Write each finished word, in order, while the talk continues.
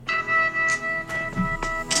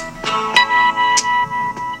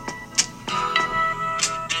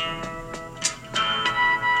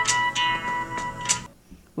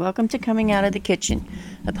Welcome to Coming Out of the Kitchen,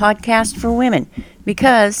 a podcast for women,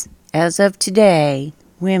 because as of today,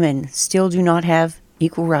 women still do not have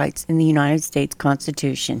equal rights in the United States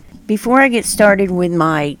Constitution. Before I get started with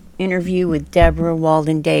my interview with Deborah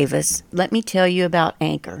Walden Davis, let me tell you about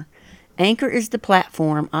Anchor. Anchor is the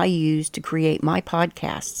platform I use to create my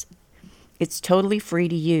podcasts. It's totally free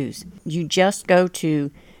to use. You just go to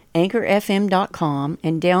anchorfm.com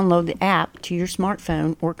and download the app to your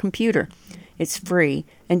smartphone or computer. It's free.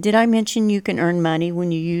 And did I mention you can earn money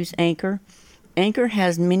when you use Anchor? Anchor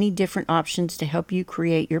has many different options to help you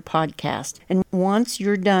create your podcast. And once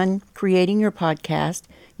you're done creating your podcast,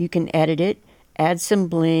 you can edit it, add some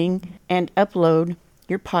bling, and upload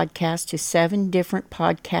your podcast to 7 different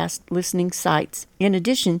podcast listening sites, in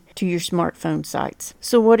addition to your smartphone sites.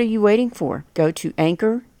 So what are you waiting for? Go to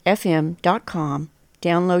anchorfm.com,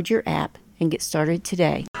 download your app, and get started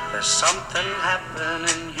today. There's something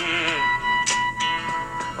happening here,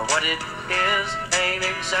 but what it is ain't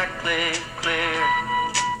exactly clear.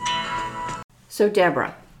 So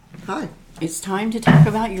Deborah, Hi. it's time to talk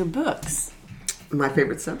about your books. My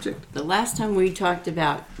favorite subject. The last time we talked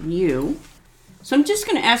about you. So I'm just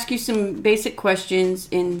going to ask you some basic questions,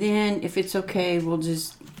 and then, if it's okay, we'll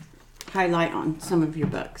just highlight on some of your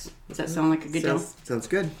books. Does that sound like a good deal? Sounds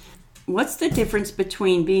good. What's the difference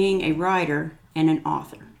between being a writer and an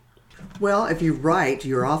author? Well, if you write,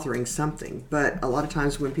 you're authoring something. But a lot of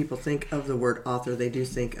times when people think of the word author, they do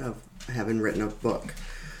think of having written a book.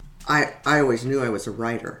 I always knew I was a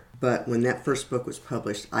writer. But when that first book was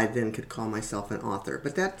published, I then could call myself an author.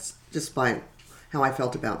 But that's just by how I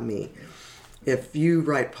felt about me. If you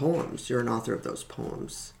write poems, you're an author of those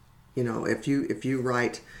poems. You know, if you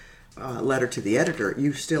write a letter to the editor,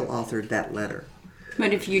 you still authored that letter.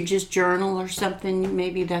 But if you just journal or something,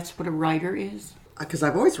 maybe that's what a writer is? Because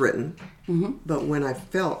I've always written, but when I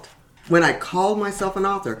called myself an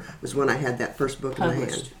author was when I had that first book in my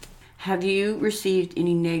hand. Have you received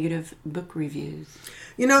any negative book reviews?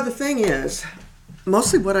 You know, the thing is,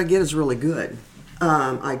 mostly what I get is really good.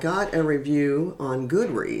 I got a review on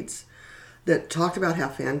Goodreads that talked about how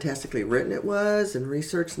fantastically written it was and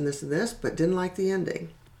researched and this, but didn't like the ending.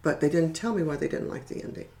 But they didn't tell me why they didn't like the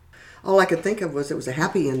ending. All I could think of was it was a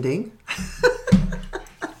happy ending.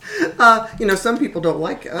 You know, some people don't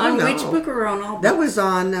like it. On which book or on all books? That was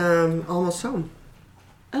on Almost Home.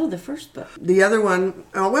 Oh, the first book. The other one,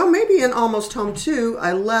 well, maybe in Almost Home too,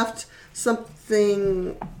 I left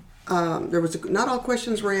something, there was, not all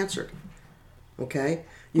questions were answered. Okay?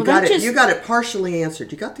 You got it partially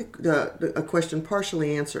answered. You got a question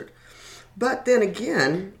partially answered. But then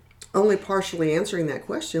again, only partially answering that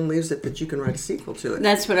question leaves it that you can write a sequel to it.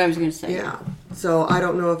 That's what I was going to say. Yeah. So I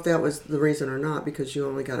don't know if that was the reason or not, because you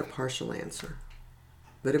only got a partial answer.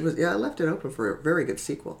 But it was, I left it open for a very good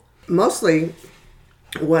sequel. Mostly,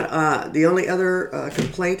 the only other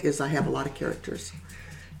complaint is I have a lot of characters.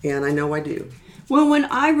 And I know I do. Well, when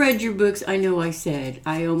I read your books, I know I said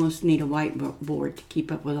I almost need a whiteboard to keep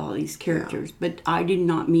up with all these characters. Yeah. But I did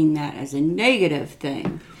not mean that as a negative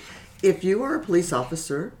thing. If you are a police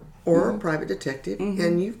officer or a private detective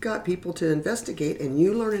and you've got people to investigate and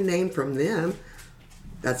you learn a name from them,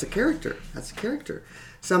 that's a character. That's a character.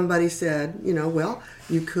 Somebody said, well,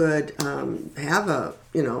 you could have a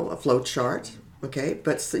flow chart, okay?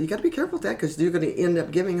 But so you got to be careful with that because you're going to end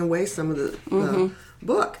up giving away some of the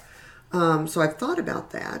book. So I've thought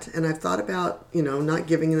about that, and I've thought about, not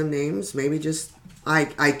giving them names. Maybe just,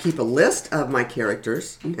 I keep a list of my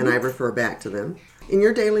characters, and I refer back to them. In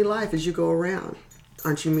your daily life as you go around,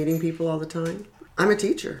 aren't you meeting people all the time? I'm a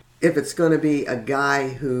teacher. If it's going to be a guy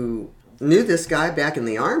who knew this guy back in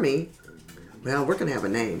the Army, well, we're going to have a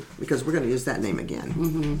name, because we're going to use that name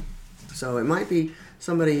again. So it might be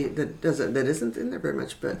somebody that isn't in there very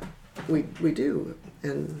much, but we do,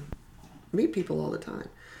 and meet people all the time.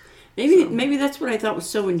 Maybe that's what I thought was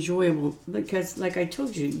so enjoyable, because like I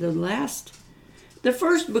told you, the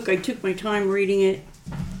first book I took my time reading it,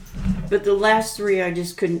 but the last 3 I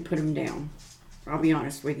just couldn't put them down. I'll be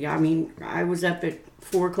honest with you. I mean, I was up at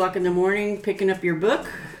 4 o'clock in the morning picking up your book,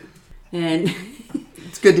 and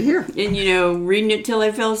it's good to hear. And reading it till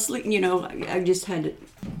I fell asleep. I just had to,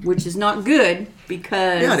 which is not good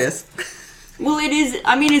because yeah, it is. Well, it is.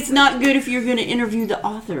 I mean, it's not good if you're going to interview the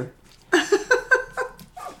author.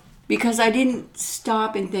 Because I didn't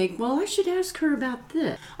stop and think, well, I should ask her about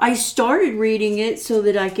this. I started reading it so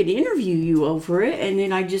that I could interview you over it, and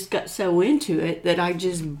then I just got so into it that I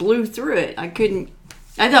just blew through it. I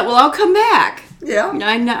thought, well, I'll come back. Yeah. And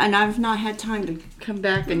I've not had time to come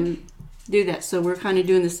back and do that. So we're kind of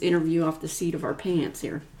doing this interview off the seat of our pants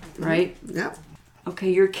here, right? Yeah.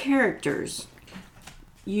 Okay, your characters.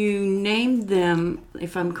 you named them,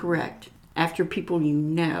 if I'm correct, after people you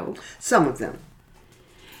know. Some of them.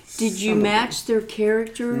 Did you Some of match their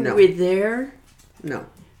character No. with their? No.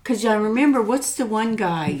 Because I remember, what's the one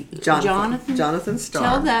guy? Jonathan? Jonathan Starr.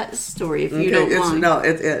 Tell that story if you Okay, don't mind. No,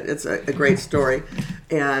 it's a great story.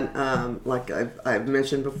 And like I've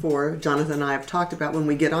mentioned before, Jonathan and I have talked about when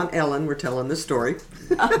we get on Ellen, we're telling the story.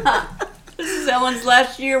 This is Ellen's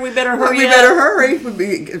last year. We better hurry We up. better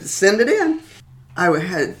hurry. Send it in. I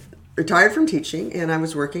had retired from teaching, and I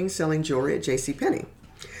was working selling jewelry at JCPenney.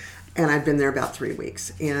 And I'd been there about 3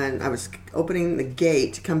 weeks. And I was opening the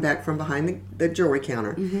gate to come back from behind the jewelry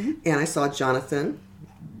counter. Mm-hmm. And I saw Jonathan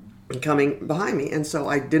coming behind me. And so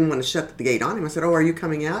I didn't want to shut the gate on him. I said, "Oh, are you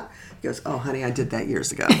coming out?" He goes, "Oh, honey, I did that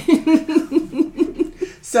years ago."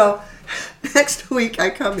 So next week I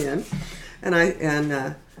come in,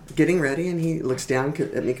 and getting ready. And he looks down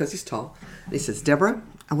at me because he's tall. And he says, "Deborah,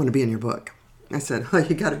 I want to be in your book." I said, "Oh,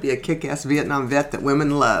 you got to be a kick-ass Vietnam vet that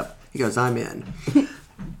women love." He goes, "I'm in."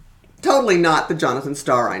 Totally not the Jonathan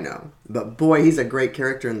Starr I know. But boy, he's a great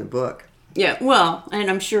character in the book. Yeah, well, and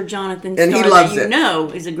I'm sure Jonathan And he Starr loves that you it. know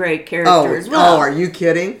is a great character as well. Oh, are you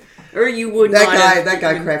kidding? Or you would not have- That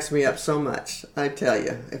guy cracks me up so much. I tell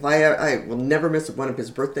you, if I will never miss one of his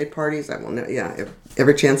birthday parties. I will. If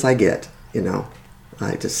every chance I get,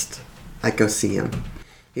 I go see him.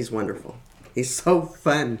 He's wonderful. He's so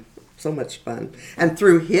fun, so much fun. And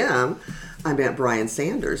through him, I met Brian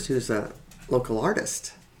Sanders, who's a local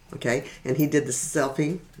artist. Okay, and he did the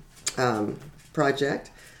selfie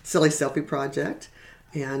project, silly selfie project,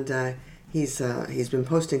 and he's been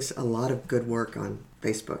posting a lot of good work on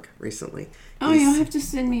Facebook recently. Oh, you'll have to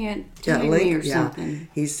send me a tag me or something.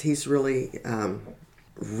 He's really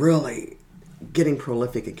really getting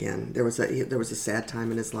prolific again. There was a sad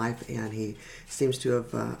time in his life, and he seems to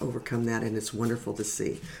have overcome that, and it's wonderful to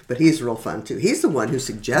see. But he's real fun too. He's the one who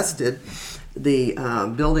suggested the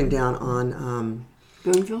building down on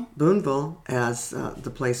Boonville as the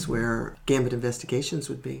place where Gambit Investigations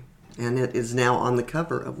would be, and it is now on the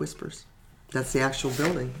cover of Whispers. That's the actual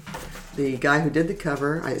building. The guy who did the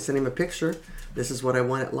cover, I sent him a picture. This is what I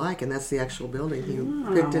want it like, and that's the actual building. He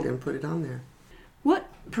picked it and put it on there. What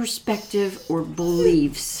perspective or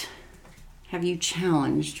beliefs have you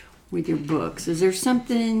challenged with your books? Is there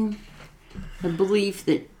something, a belief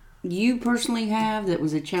that you personally have that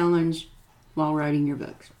was a challenge while writing your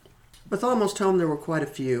books? With Almost Home, there were quite a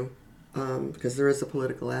few, because there is a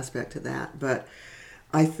political aspect to that. But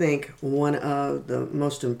I think one of the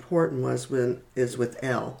most important is with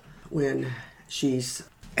Elle. When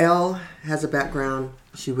Elle has a background,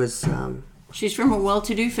 she was She's from a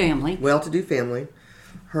well-to-do family. well-to-do family.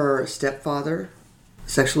 Her stepfather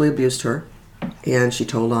sexually abused her, and she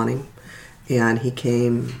told on him. And he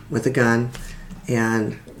came with a gun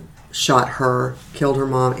and shot her, killed her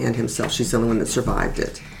mom and himself. She's the only one that survived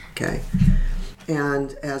it. Okay.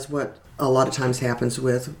 And as what a lot of times happens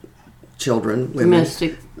with children, women,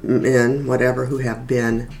 Domestic. men, whatever, who have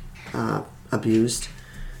been abused,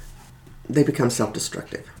 they become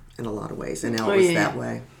self-destructive in a lot of ways. And Elle was that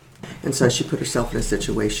way. And so she put herself in a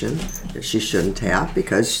situation that she shouldn't have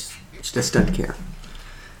because she just doesn't care.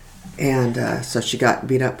 And so she got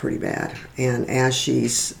beat up pretty bad. And as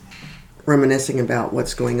she's reminiscing about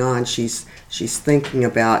what's going on, she's thinking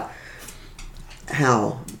about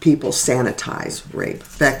how people sanitize rape. The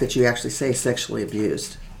fact that you actually say sexually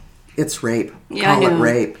abused. It's rape. Yeah, Call it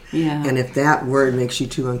rape. Yeah. And if that word makes you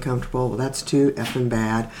too uncomfortable, well, that's too effing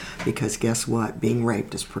bad, because guess what? Being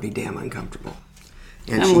raped is pretty damn uncomfortable.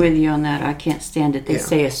 And I'm with you on that. I can't stand it. They Yeah.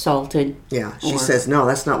 say assaulted. Yeah, she says, no,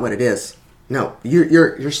 that's not what it is. No,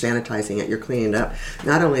 you're sanitizing it. You're cleaning it up.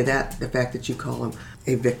 Not only that, the fact that you call him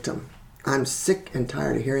a victim. I'm sick and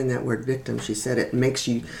tired of hearing that word victim. She said it makes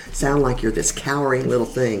you sound like you're this cowering little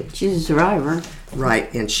thing. She's a survivor.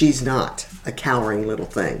 Right, and she's not a cowering little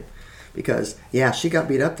thing. Because, yeah, she got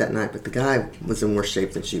beat up that night, but the guy was in worse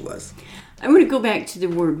shape than she was. I'm going to go back to the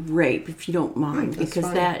word rape, if you don't mind, That's because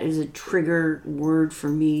fine. that is a trigger word for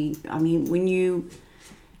me. I mean, when you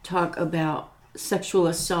talk about sexual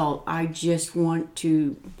assault, I just want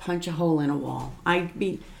to punch a hole in a wall.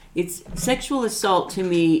 It's sexual assault to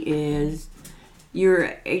me is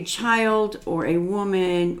you're a child or a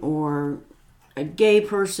woman or a gay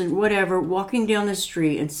person, whatever, walking down the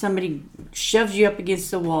street and somebody shoves you up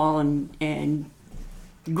against the wall and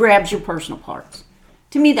grabs your personal parts.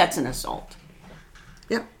 To me, that's an assault.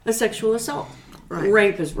 Yep. A sexual assault. Right.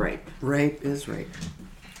 Rape is rape. Rape is rape.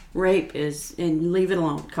 Rape is, and leave it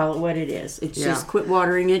alone. Call it what it is. It's Yeah. just quit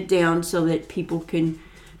watering it down so that people can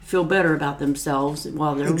feel better about themselves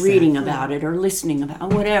while they're Exactly. reading about it or listening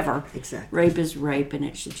about it, whatever. Exactly. Rape is rape, and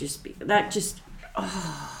it should just be. That just,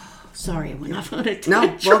 Sorry, I went off on a No,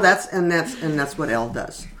 tangent. well, that's what Elle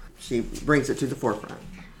does. She brings it to the forefront.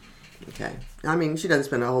 Okay, I mean, she doesn't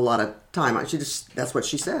spend a whole lot of time on it. That's what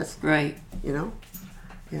she says, Right. you know,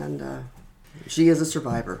 and she is a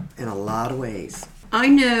survivor in a lot of ways. I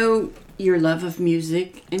know your love of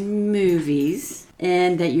music and movies,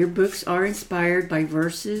 and that your books are inspired by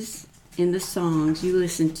verses in the songs you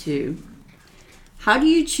listen to. How do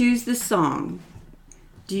you choose the song?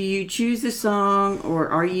 Do you choose the song, or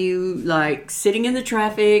are you like sitting in the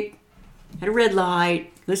traffic at a red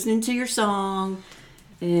light, listening to your song,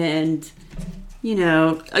 and you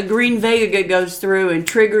know, a green Vega goes through and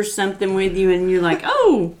triggers something with you, and you're like,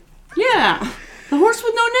 oh, yeah, the horse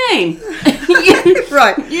with no name.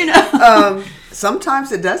 Right. You know.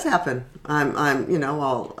 Sometimes it does happen.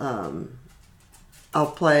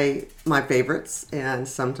 I'll play my favorites, and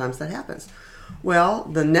sometimes that happens. Well,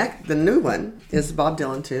 the new one is Bob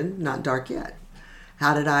Dylan tune, Not Dark Yet.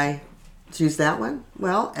 How did I choose that one?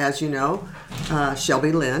 Well, as you know,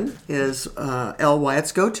 Shelby Lynn is Elle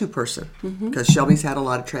Wyatt's go-to person, because Shelby's had a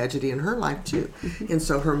lot of tragedy in her life too. And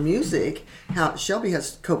so her music, how Shelby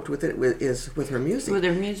has coped with it is with her music. With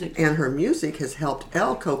her music. And her music has helped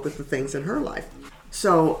Elle cope with the things in her life.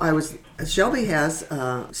 So Shelby has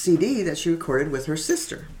a CD that she recorded with her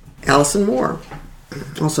sister, Allison Moore,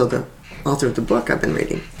 also the author of the book I've been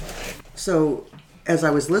reading. So as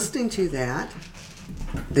I was listening to that,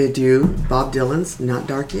 they do Bob Dylan's Not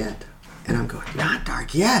Dark Yet. And I'm going, Not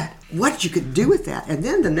Dark Yet? What you could do with that? And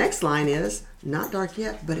then the next line is, Not dark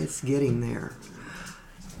yet, but it's getting there.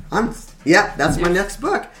 That's my next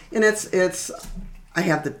book. And it's I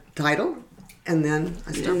have the title, and then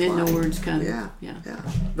I start And then flying. the words come. Yeah. Yeah.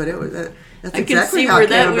 But it was that's I can exactly see how where it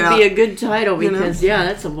came that would about. be a good title, because You know?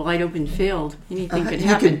 that's a wide open field. Anything could You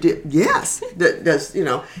happen. yes. Does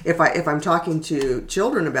if I'm talking to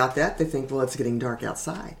children about that, they think, well, it's getting dark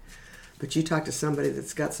outside. But you talk to somebody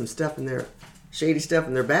that's got some stuff in their shady stuff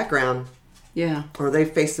in their background, Yeah. or they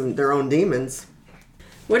face their own demons.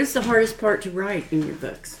 What is the hardest part to write in your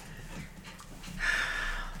books?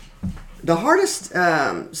 The hardest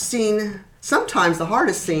scene, sometimes the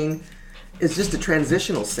hardest scene is just a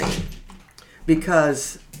transitional scene,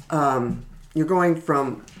 because you're going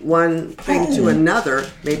from one thing to another.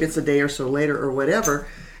 Maybe it's a day or so later or whatever,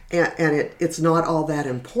 and it's not all that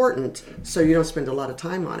important, so you don't spend a lot of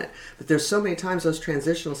time on it. But there's so many times those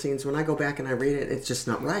transitional scenes, when I go back and I read it, it's just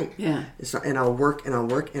not right. Yeah. It's not, and I'll work and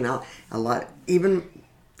I'll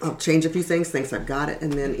change a few things I've got it,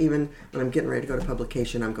 and then even when I'm getting ready to go to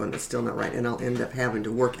publication, I'm going, it's still not right, and I'll end up having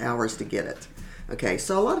to work hours to get it. Okay,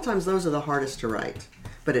 so a lot of times those are the hardest to write,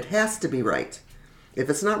 but it has to be right. If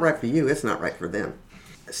it's not right for you, it's not right for them.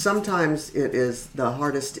 Sometimes the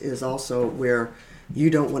hardest is also where you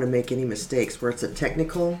don't want to make any mistakes, where it's a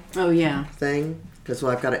technical Oh, yeah. thing, because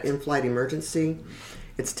I've got an in-flight emergency.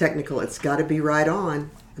 It's technical. It's got to be right on,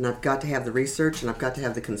 and I've got to have the research, and I've got to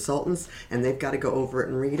have the consultants, and they've got to go over it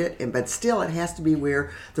and read it. But still, it has to be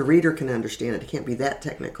where the reader can understand it. It can't be that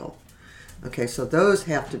technical. Okay, so those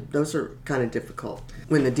are kind of difficult.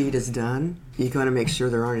 When the deed is done, you got to make sure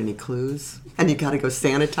there aren't any clues, and you got to go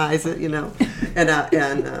sanitize it,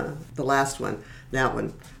 And the last one, that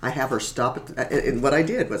one, I have her stop and what I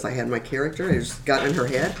did was I had my character, I just got in her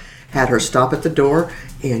head, had her stop at the door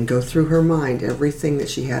and go through her mind everything that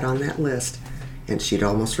she had on that list, and she'd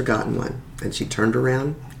almost forgotten one, and she turned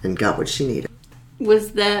around and got what she needed.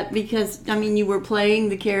 Was that because, you were playing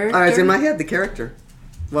the character? I was in my head, the character.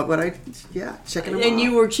 Checking them off. And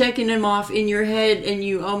you were checking them off in your head, and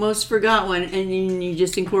you almost forgot one, and then you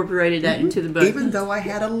just incorporated that into the book. Even though I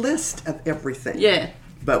had a list of everything. Yeah.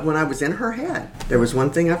 But when I was in her head, there was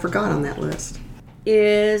one thing I forgot on that list.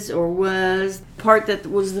 Is or was the part that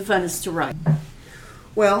was the funnest to write?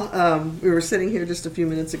 Well, we were sitting here just a few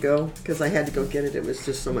minutes ago because I had to go get it. It was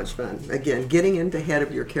just so much fun. Again, getting into the head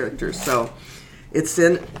of your characters. So it's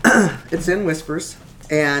in Whispers.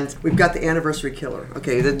 And we've got The Anniversary Killer.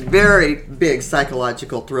 Okay, the very big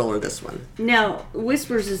psychological thriller, this one. Now,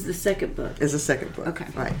 Whispers is the second book. Is the second book. Okay.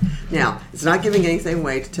 Right. Now, it's not giving anything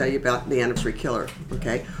away to tell you about The Anniversary Killer,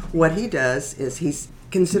 okay? What he does is he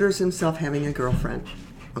considers himself having a girlfriend,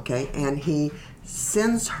 okay? And he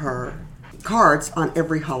sends her cards on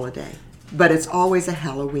every holiday. But it's always a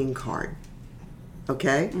Halloween card.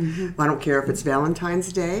 Okay? Mm-hmm. I don't care if it's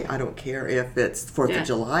Valentine's Day. I don't care if it's 4th of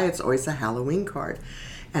July. It's always a Halloween card.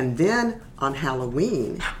 And then on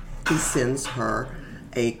Halloween, he sends her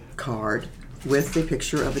a card with a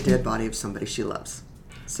picture of a dead body of somebody she loves.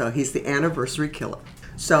 So he's the anniversary killer.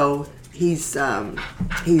 So he's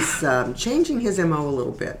changing his MO a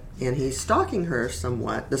little bit. And he's stalking her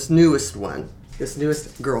somewhat, this newest one. this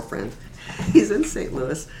newest girlfriend. He's in St.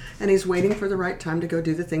 Louis, and he's waiting for the right time to go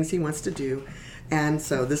do the things he wants to do. And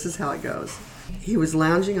so this is how it goes. He was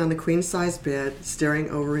lounging on the queen-size bed, staring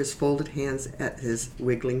over his folded hands at his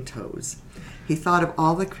wiggling toes. He thought of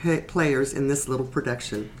all the players in this little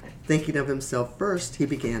production. Thinking of himself first, he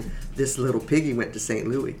began, "This little piggy went to St.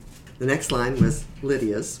 Louis." The next line was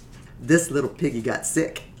Lydia's, "This little piggy got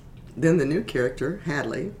sick." Then the new character,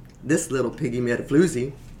 Hadley, "This little piggy met a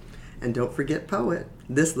floozy." And don't forget Poet,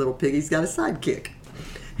 "This little piggy's got a sidekick."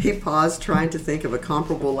 He paused, trying to think of a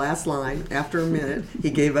comparable last line. After a minute, he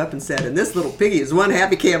gave up and said, "And this little piggy is one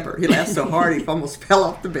happy camper." He laughed so hard he almost fell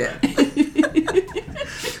off the bed.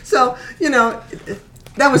 So,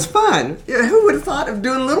 that was fun. Who would have thought of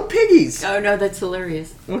doing little piggies? Oh, no, that's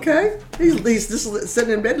hilarious. Okay? He's just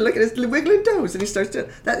sitting in bed and looking at his wiggling toes, and he starts doing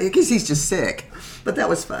that because he's just sick. But that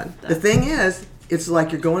was fun. The thing is, it's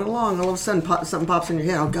like you're going along, all of a sudden something pops in your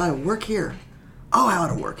head. "Oh, God, I work here. Oh, I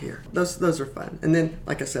ought to work here." Those are fun. And then,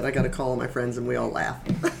 like I said, I got to call all my friends, and we all laugh.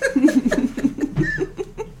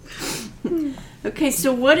 Okay,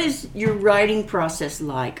 so what is your writing process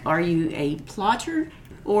like? Are you a plotter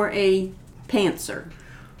or a pantser?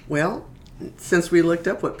 Well, since we looked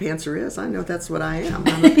up what pantser is, I know that's what I am.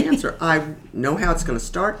 I'm a pantser. I know how it's going to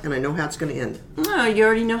start, and I know how it's going to end. Oh, you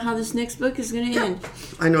already know how this next book is going to end.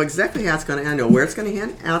 I know exactly how it's going to end. I know where it's going to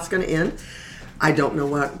end, how it's going to end. I don't know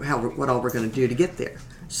what all we're going to do to get there.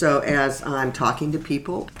 So as I'm talking to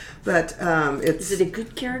people, but it's... Is it a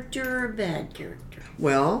good character or a bad character?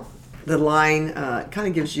 Well, the line kind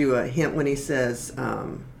of gives you a hint when he says...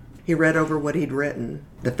 he read over what he'd written.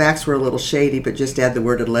 The facts were a little shady, but just add the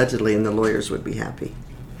word allegedly and the lawyers would be happy.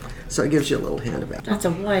 So it gives you a little hint about it. That's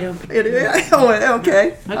a wide open. Oh,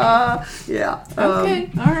 okay. Yeah.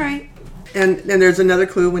 Okay, all right. And there's another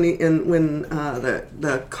clue when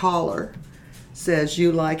the caller says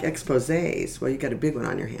you like exposés. Well, you got a big one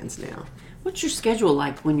on your hands now. What's your schedule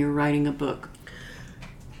like when you're writing a book?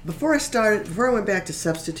 Before I went back to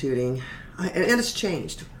substituting, and it's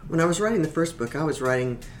changed. When I was writing the first book, I was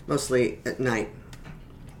writing mostly at night,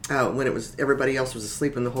 when everybody else was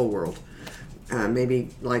asleep in the whole world. Maybe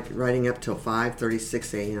like writing up till 5:30,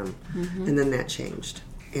 6 a.m. Mm-hmm. And then that changed.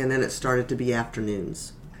 And then it started to be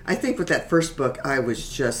afternoons. I think with that first book, that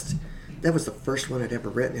was the first one I'd ever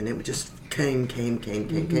written, and it just came,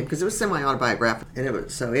 because it was semi-autobiographical. And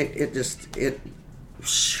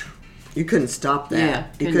you couldn't stop that.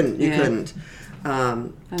 Yeah, you couldn't.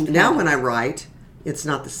 Now when I write, it's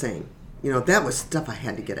not the same. That was stuff I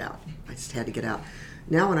had to get out. I just had to get out.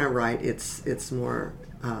 Now when I write, it's more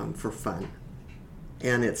for fun.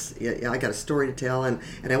 And I got a story to tell, and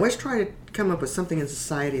I always try to come up with something in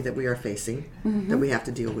society that we are facing, mm-hmm. that we have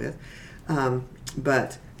to deal with.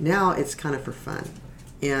 But now it's kind of for fun.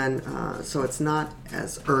 And so it's not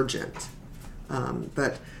as urgent.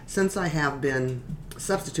 But since I have been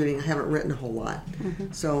substituting, I haven't written a whole lot.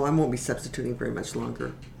 Mm-hmm. So I won't be substituting very much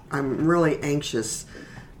longer. I'm really anxious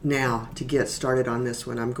now to get started on this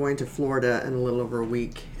one. I'm going to Florida in a little over a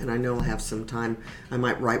week, and I know I'll have some time. I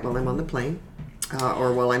might write while I'm on the plane,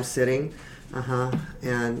 or while I'm sitting.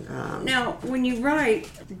 And now, when you write,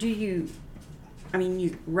 you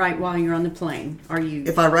write while you're on the plane. Are you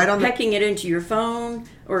if I write on pecking it into your phone,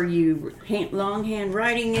 or are you longhand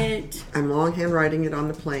writing it? I'm longhand writing it on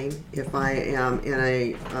the plane. If I am in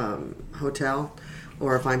a hotel,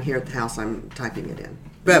 or if I'm here at the house, I'm typing it in.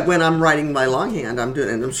 But when I'm writing by longhand,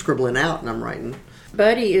 I'm scribbling out and I'm writing.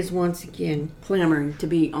 Buddy is once again clamoring to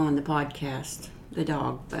be on the podcast. The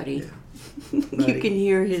dog, Buddy. Yeah. Buddy. You can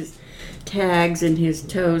hear his tags and his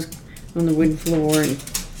toes on the wooden floor and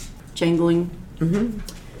jangling. Mm-hmm.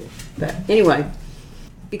 But anyway,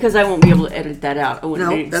 because I won't be able to edit that out, I want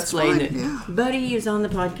to explain that Buddy is on the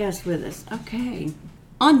podcast with us. Okay.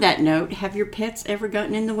 On that note, have your pets ever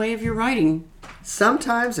gotten in the way of your writing?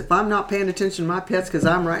 Sometimes, if I'm not paying attention to my pets because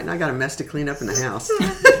I'm writing, I got a mess to clean up in the house.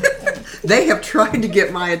 They have tried to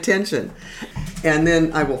get my attention. And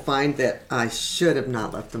then I will find that I should have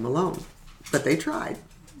not left them alone. But they tried.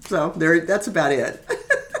 So that's about it.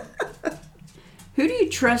 Who do you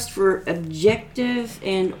trust for objective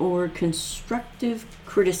and or constructive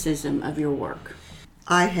criticism of your work?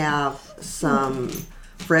 I have some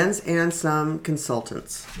friends and some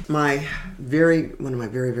consultants. One of my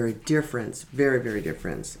very, very dear friends,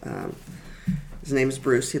 his name is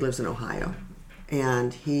Bruce. He lives in Ohio.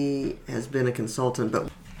 And he has been a consultant,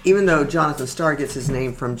 but even though Jonathan Starr gets his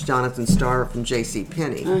name from Jonathan Starr from J.C.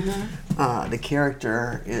 Penney, the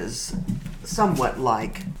character is somewhat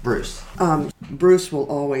like Bruce. Bruce will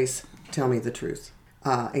always tell me the truth.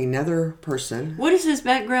 Another person... What is his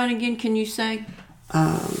background again, can you say?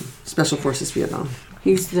 Special Forces Vietnam.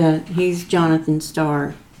 He's Jonathan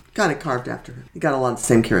Starr. Kind of carved after him. He got a lot of the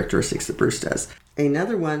same characteristics that Bruce does.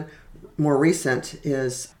 Another one, more recent,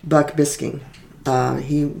 is Buck Bisking.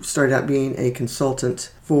 He started out being a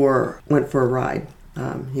consultant Went for a Ride.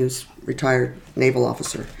 He was retired naval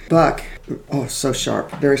officer. Buck, so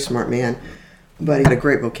sharp, very smart man, but he had a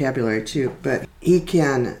great vocabulary too. But he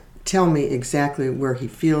can tell me exactly where he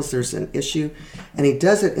feels there's an issue, and he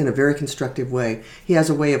does it in a very constructive way. He has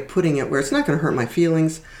a way of putting it where it's not going to hurt my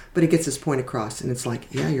feelings, but he gets his point across, and it's like,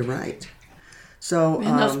 yeah, you're right. So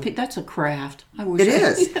that's a craft. I wish it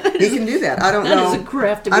is. He can do that. I don't know. That is a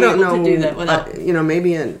craft to be able to do that without.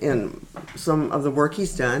 Maybe in some of the work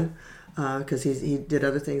he's done, because he did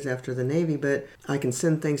other things after the Navy, but I can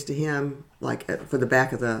send things to him like for the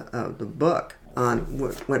back of the book on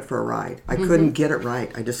Went for a Ride. I couldn't get it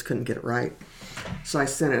right. I just couldn't get it right. So I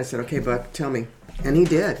sent it. I said, okay, Buck, tell me. And he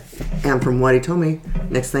did. And from what he told me,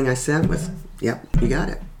 next thing I sent was, yep, you got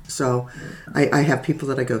it. So I have people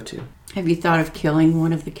that I go to. Have you thought of killing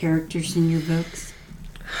one of the characters in your books?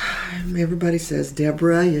 Everybody says,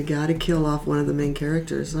 Deborah, you got to kill off one of the main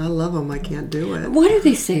characters. I love them. I can't do it. Why do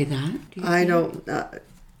they say that? I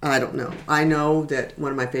don't know. I know that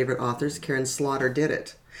one of my favorite authors, Karen Slaughter, did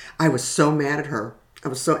it. I was so mad at her.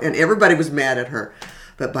 And everybody was mad at her.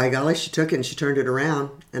 But by golly, she took it and she turned it around.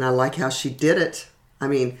 And I like how she did it. I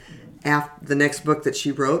mean, after the next book that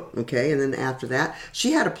she wrote, okay, and then after that,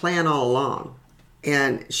 she had a plan all along.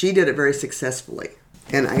 And she did it very successfully.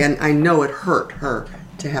 And I know it hurt her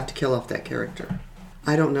to have to kill off that character.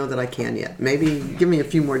 I don't know that I can yet. Maybe give me a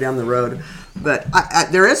few more down the road. But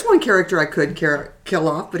there is one character I could kill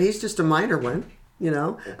off, but he's just a minor one,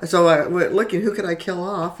 So looking, who could I kill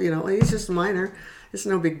off? He's just minor. It's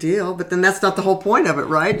no big deal. But then that's not the whole point of it,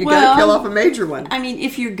 right? You got to kill off a major one. I mean,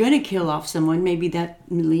 if you're going to kill off someone, maybe that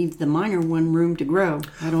leaves the minor one room to grow.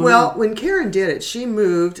 I don't know. Well, when Karen did it, she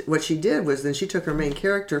moved. What she did was then she took her main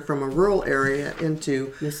character from a rural area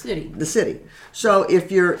into the city. The city. So if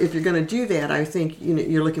you're going to do that, I think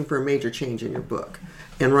you're looking for a major change in your book.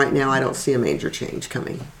 And right now, I don't see a major change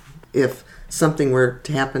coming. If something were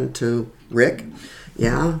to happen to Rick,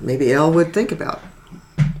 yeah, maybe Elle would think about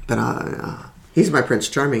it. But he's my Prince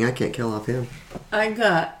Charming. I can't kill off him. I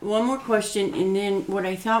got one more question, and then what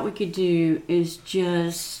I thought we could do is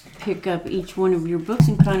just pick up each one of your books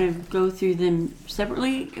and kind of go through them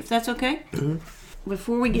separately, if that's okay. Mm-hmm.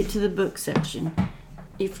 Before we get to the book section,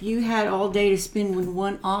 if you had all day to spend with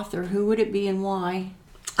one author, who would it be and why?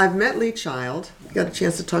 I've met Lee Child. Got a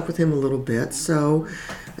chance to talk with him a little bit, so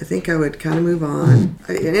I think I would kind of move on.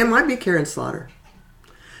 And it might be Karen Slaughter.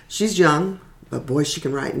 She's young. But boy, she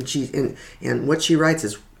can write, and what she writes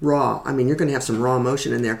is raw. I mean, you're going to have some raw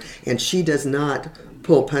emotion in there, and she does not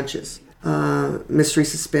pull punches. Mystery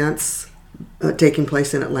suspense, taking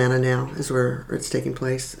place in Atlanta now is where it's taking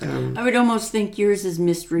place. I would almost think yours is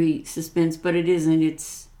mystery suspense, but it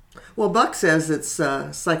isn't. Well, Buck says it's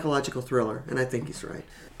a psychological thriller, and I think he's right.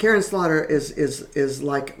 Karen Slaughter is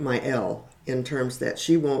like my Elle in terms that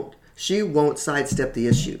she won't sidestep the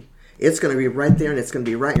issue. It's going to be right there, and it's going to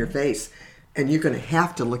be right in your face. And you're going to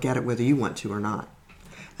have to look at it whether you want to or not.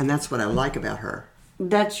 And that's what I like about her.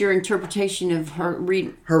 That's your interpretation of her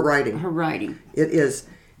writing. Her writing. It is.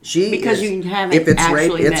 Because you haven't if it's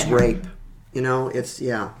actually rape, met it's her. rape.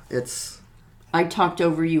 It's. I talked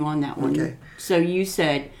over you on that one. Okay. So you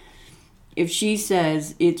said, if she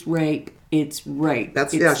says it's rape, it's rape.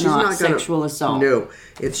 She's not sexual assault. No,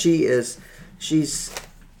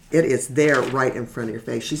 it is there right in front of your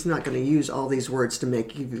face. She's not going to use all these words to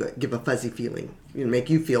make you give a fuzzy feeling, make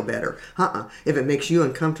you feel better. If it makes you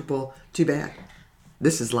uncomfortable, too bad.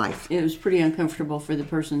 This is life. It was pretty uncomfortable for the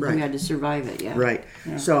person who had to survive it, yeah. Right.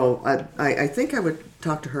 Yeah. So I think I would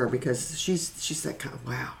talk to her because she's that kind of,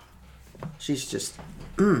 wow. She's just,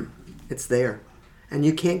 it's there. And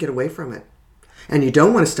you can't get away from it. And you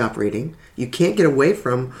don't want to stop reading. You can't get away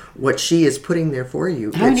from what she is putting there for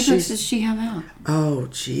you. How many books does she have out? Oh,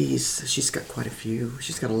 geez. She's got quite a few.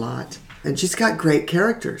 She's got a lot. And she's got great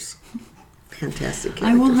characters. Fantastic characters.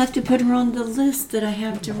 I will have to put her on the list that I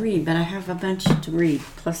have to read, but I have a bunch to read,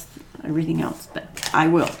 plus everything else. But I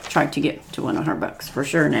will try to get to one of her books for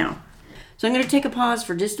sure now. So I'm going to take a pause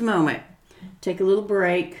for just a moment. Take a little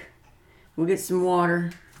break. We'll get some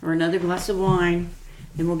water or another glass of wine,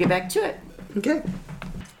 and we'll get back to it.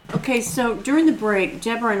 Okay, so during the break,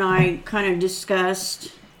 Deborah and I kind of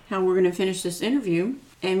discussed how we're going to finish this interview,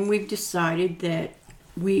 and we've decided that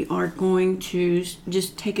we are going to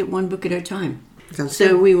just take it one book at a time.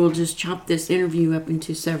 So we will just chop this interview up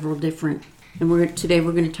into several different, and today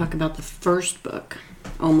we're going to talk about the first book,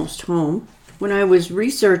 Almost Home. When I was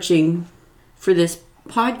researching for this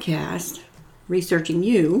podcast, researching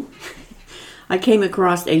you, I came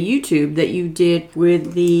across a YouTube that you did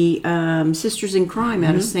with the Sisters in Crime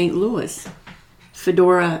out of St. Louis.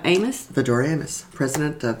 Fedora Amos? Fedora Amos,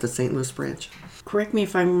 president of the St. Louis branch. Correct me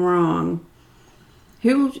if I'm wrong.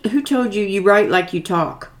 Who told you write like you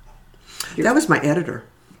talk? That was my editor.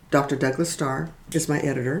 Dr. Douglas Starr is my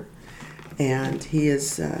editor, and he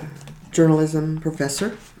is a journalism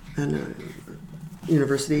professor at a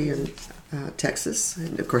university in Texas,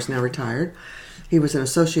 and of course now retired. He was an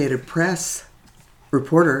Associated Press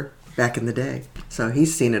reporter back in the day, so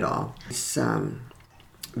he's seen it all. He's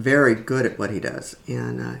very good at what he does,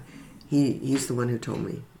 and he's the one who told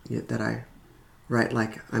me that I write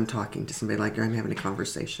like I'm talking to somebody, like I'm having a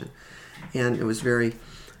conversation. And it was very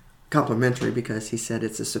complimentary because he said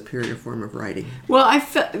it's a superior form of writing. Well, I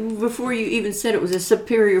felt before you even said it was a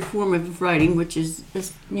superior form of writing, which is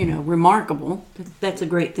remarkable. That's a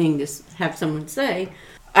great thing to have someone say.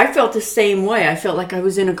 I felt the same way. I felt like I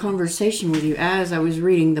was in a conversation with you as I was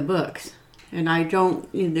reading the books. And I don't,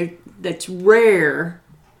 that's rare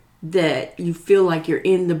that you feel like you're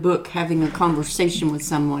in the book having a conversation with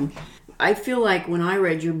someone. I feel like when I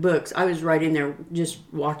read your books, I was right in there just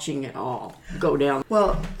watching it all go down.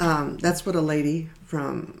 Well, that's what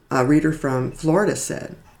a reader from Florida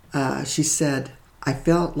said. She said, I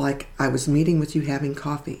felt like I was meeting with you having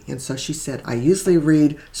coffee. And so she said, I usually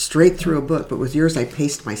read straight through a book, but with yours I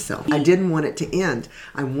paced myself. I didn't want it to end.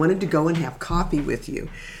 I wanted to go and have coffee with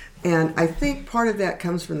you. And I think part of that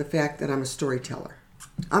comes from the fact that I'm a storyteller.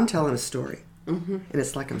 I'm telling a story. Mm-hmm. And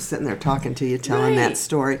it's like I'm sitting there talking to you, telling that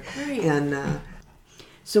story. Right. And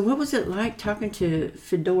so what was it like talking to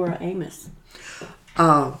Fedora Amos?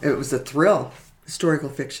 It was a thrill, historical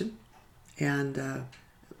fiction, and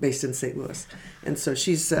based in St. Louis. And so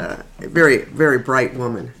she's a very, very bright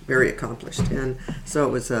woman, very accomplished. And so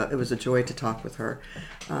it was a joy to talk with her.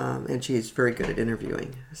 And she's very good at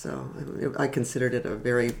interviewing. So I considered it a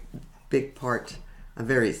very big part,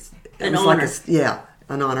 An honor.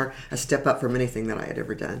 An honor, a step up from anything that I had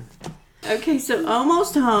ever done. Okay, so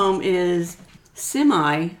Almost Home is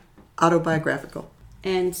autobiographical.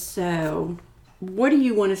 And so what do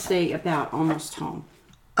you want to say about Almost Home?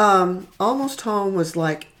 Almost Home was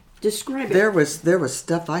like, describe it. There was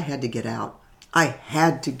stuff I had to get out. I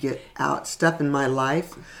had to get out stuff in my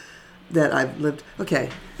life that I've lived. Okay.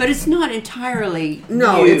 But it's not entirely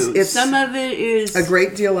no, you. It's some of it is a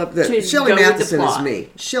great deal of the Shelley Matheson is me.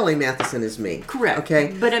 Shelley Matheson is me. Correct.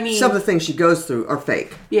 Okay. But I mean, some of the things she goes through are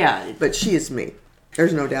fake. Yeah. But she is me.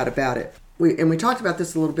 There's no doubt about it. We talked about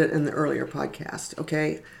this a little bit in the earlier podcast.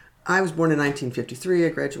 Okay. I was born in 1953. I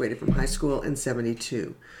graduated from high school in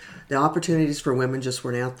 72. The opportunities for women just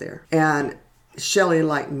weren't out there. And Shelley,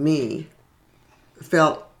 like me,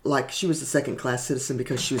 felt like she was a second-class citizen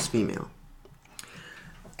because she was female.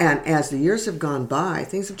 And as the years have gone by,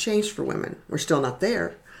 things have changed for women. We're still not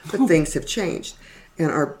there, but things have changed.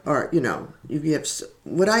 And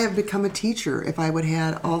would I have become a teacher if I would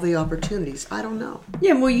have had all the opportunities? I don't know.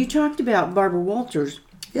 Yeah, well, you talked about Barbara Walters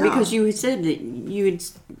Yeah. because you had said that you had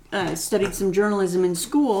studied some journalism in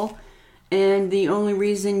school, and the only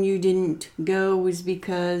reason you didn't go was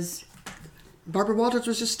because Barbara Walters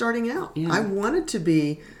was just starting out. Yeah. I wanted to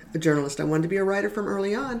be a journalist. I wanted to be a writer from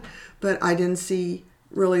early on, but I didn't see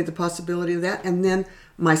really the possibility of that. And then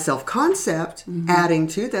my self-concept, adding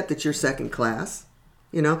to that you're second class.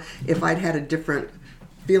 If I'd had a different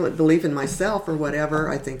belief in myself or whatever,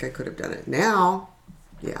 I think I could have done it. Now,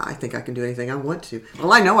 yeah, I think I can do anything I want to.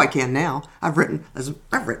 Well, I know I can now. I've written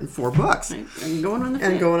 4 books. I'm going on the 5th.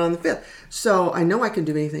 And going on the 5th. So I know I can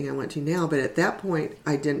do anything I want to now, but at that point,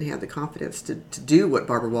 I didn't have the confidence to do what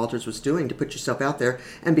Barbara Walters was doing, to put yourself out there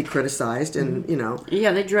and be criticized and,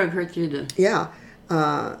 Yeah, they drug her through the... Yeah.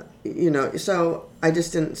 So I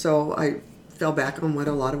just didn't, so I fell back on what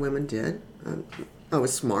a lot of women did. I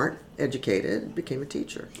was smart, educated, became a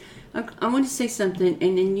teacher. I want to say something,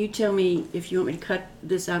 and then you tell me if you want me to cut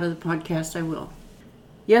this out of the podcast, I will.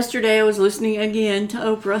 Yesterday, I was listening again to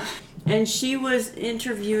Oprah, and she was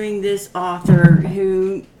interviewing this author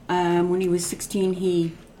who, when he was 16,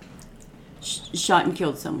 he shot and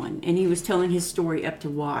killed someone, and he was telling his story up to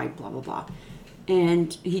why, blah, blah, blah.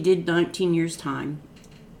 And he did 19 years time,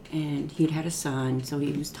 and he'd had a son, so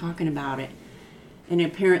he was talking about it. And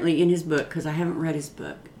apparently in his book, because I haven't read his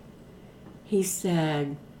book, he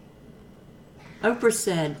said... Oprah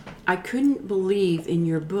said, I couldn't believe in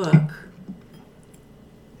your book,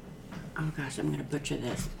 oh gosh, I'm going to butcher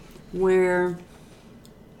this, where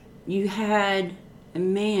you had a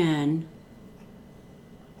man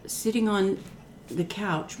sitting on the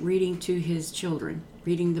couch reading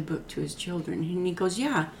the book to his children. And he goes,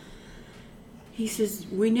 yeah. He says,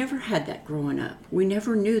 we never had that growing up. We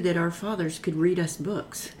never knew that our fathers could read us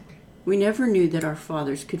books. We never knew that our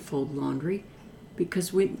fathers could fold laundry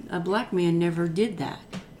because a black man never did that.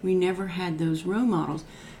 We never had those role models.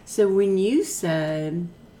 So when you said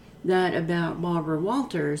that about Barbara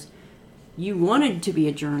Walters, you wanted to be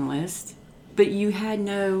a journalist, but you had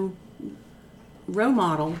no role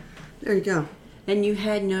model. There you go. And you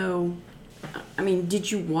had no... I mean, did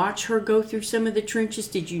you watch her go through some of the trenches?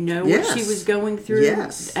 Did you know Yes. what she was going through?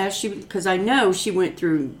 Yes. Because I know she went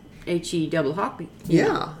through HE double hockey.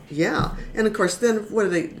 Yeah. And of course, then what do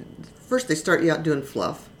they? First, they start you out doing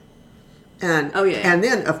fluff, and and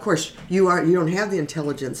then of course you don't have the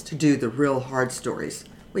intelligence to do the real hard stories.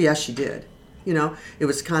 Well, yes, she did. You know, it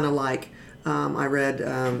was kind of like I read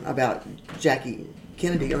about Jackie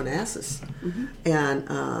Kennedy Onassis,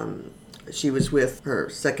 and she was with her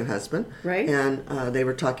second husband, right? And they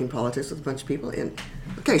were talking politics with a bunch of people. And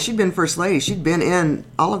okay, she'd been first lady, she'd been in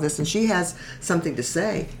all of this, and she has something to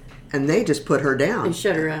say, and they just put her down and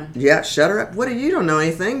shut her up. Yeah, shut her up. What do you don't know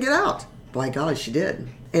anything? Get out. By golly, she did.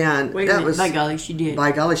 And Wait a that minute. was By golly, she did.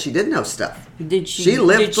 By golly, she did know stuff. Did she? She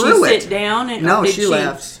lived through it. Did she sit down? No, she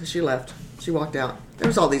left. She left. She walked out. There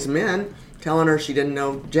was all these men telling her she didn't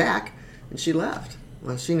know Jack, and she left.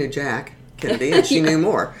 Well, she knew Jack Kennedy, and she knew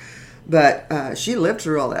more. But she lived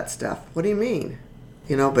through all that stuff. What do you mean?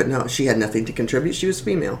 You know, but no, she had nothing to contribute. She was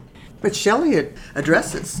female. But Shelley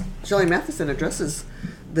Matheson addresses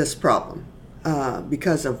this problem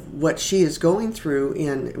because of what she is going through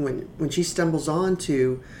when she stumbles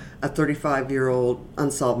onto a 35-year-old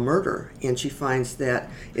unsolved murder, and she finds that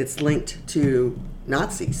it's linked to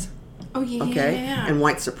Nazis. Oh, yeah. Okay? And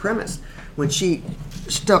white supremacists. When she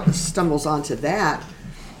stumbles onto that,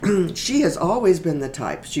 she has always been the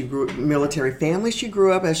type. She grew up in a military family. She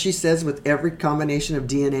grew up, as she says, with every combination of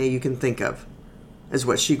DNA you can think of, is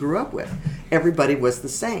what she grew up with. Everybody was the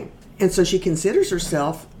same. And so she considers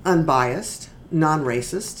herself unbiased,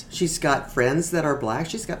 non-racist. She's got friends that are black.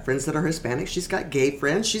 She's got friends that are Hispanic. She's got gay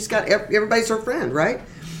friends. She's got everybody's her friend, right?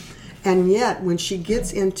 And yet, when she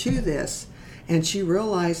gets into this and she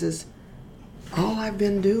realizes, all I've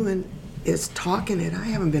been doing is talking it. I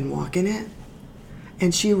haven't been walking it.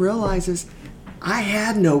 And she realizes, I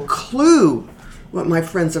had no clue what my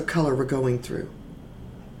friends of color were going through.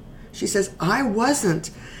 She says, I wasn't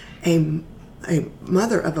a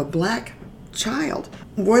mother of a black child,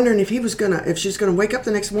 wondering if she's gonna wake up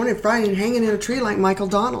the next morning Friday and hanging in a tree like Michael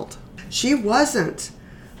Donald. She wasn't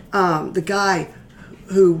the guy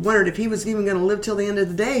who wondered if he was even going to live till the end of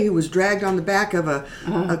the day, who was dragged on the back of a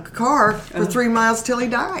car for 3 miles till he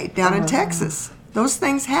died down in Texas. Those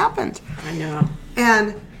things happened. I know.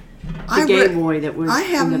 And the gay boy that was I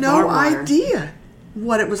have in the no barbed wire. idea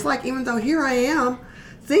what it was like, even though here I am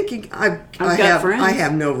thinking I friends.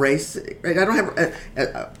 have no race. I don't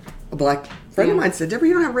have a black friend of mine said, Deborah,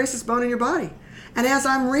 you don't have a racist bone in your body. And as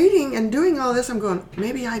I'm reading and doing all this, I'm going,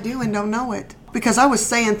 maybe I do and don't know it. Because I was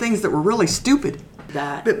saying things that were really stupid.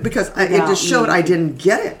 Because it just showed I didn't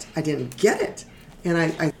get it. And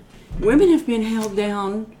I women have been held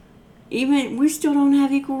down. Even we still don't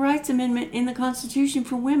have equal rights amendment in the Constitution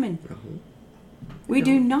for women. We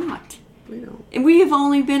do not. We don't. And we have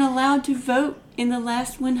only been allowed to vote in the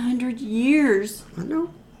last 100 years. I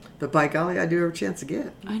know. But by golly, I do have a chance to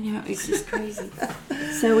get. I know, it's just crazy.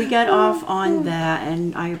 So we got off on that,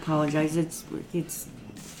 and I apologize. It's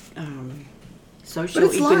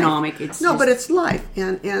socio-economic. But it's life,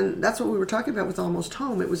 and that's what we were talking about with Almost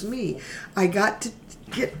Home. It was me. I got to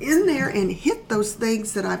get in there and hit those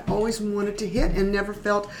things that I've always wanted to hit, and never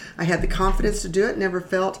felt I had the confidence to do it. Never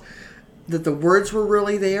felt that the words were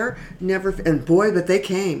really there. And boy, but they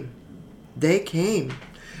came. They came,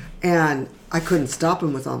 and I couldn't stop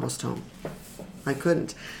them with Almost Home. I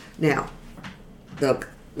couldn't. Now,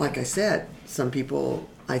 like I said, some people,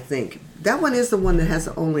 I think, that one is the one that has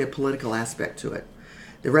only a political aspect to it.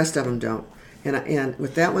 The rest of them don't. And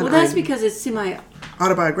with that one, that's because it's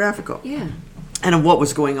autobiographical. Yeah. And of what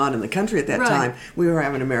was going on in the country at that right. time. We were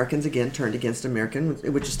having Americans again turned against American,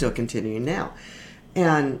 which is still continuing now.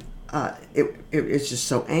 And it's just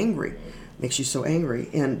so angry. Makes you so angry.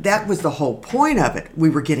 And that was the whole point of it. We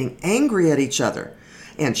were getting angry at each other.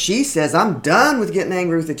 And she says, I'm done with getting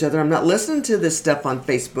angry with each other. I'm not listening to this stuff on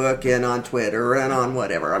Facebook and on Twitter and on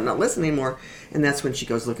whatever. I'm not listening anymore. And that's when she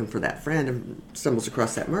goes looking for that friend and stumbles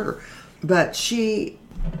across that murder. But she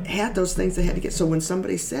had those things they had to get. So when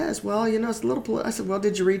somebody says, well, it's a little I said, well,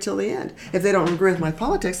 did you read till the end? If they don't agree with my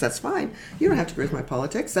politics, that's fine. You don't have to agree with my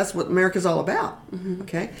politics. That's what America's all about. Mm-hmm.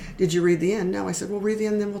 Okay? Did you read the end? No. I said, well, read the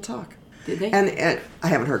end, then we'll talk. Did they? And I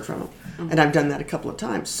haven't heard from them. And I've done that a couple of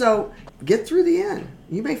times. So get through the end.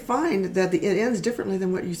 You may find that it ends differently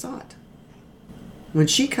than what you thought. When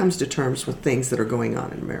she comes to terms with things that are going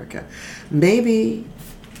on in America, maybe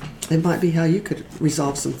it might be how you could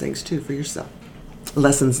resolve some things too for yourself.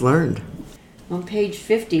 Lessons learned. On page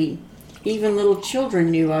 50, even little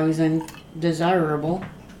children knew I was undesirable.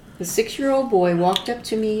 The 6-year-old boy walked up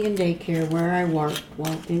to me in daycare where I worked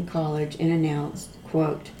while in college and announced,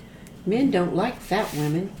 quote, "Men don't like fat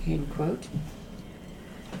women," end quote.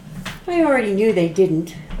 I already knew they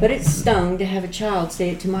didn't, but it stung to have a child say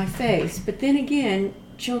it to my face. But then again,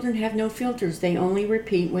 children have no filters. They only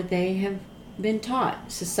repeat what they have been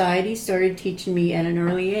taught. Society started teaching me at an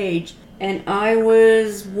early age, and I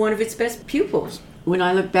was one of its best pupils. When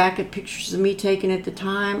I look back at pictures of me taken at the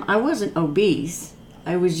time, I wasn't obese.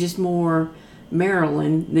 I was just more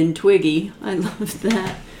Marilyn than Twiggy. I love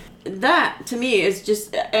that. That, to me, is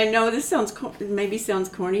just, I know this sounds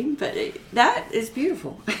corny, but that is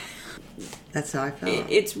beautiful. That's how I felt.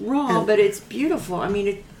 It's raw, but it's beautiful. I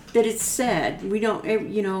mean, that it's said. We don't,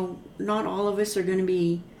 not all of us are going to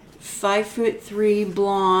be 5'3"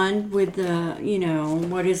 blonde with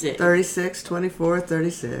what is it? 36, 24,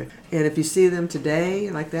 36. And if you see them today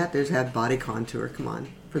like that, there's had body contour. Come on,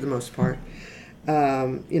 for the most part. We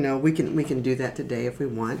can do that today if we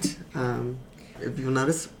want. If you'll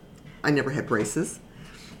notice, I never had braces,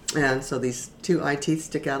 and so these 2 eye teeth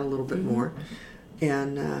stick out a little bit more.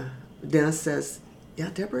 And Dennis says, "Yeah,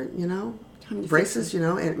 Deborah, braces,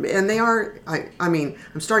 and they are. I'm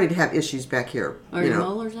starting to have issues back here. Are your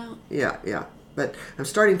molars out? Yeah, but I'm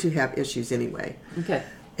starting to have issues anyway. Okay.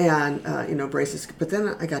 And braces. But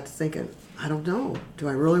then I got to thinking, I don't know. Do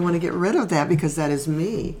I really want to get rid of that because that is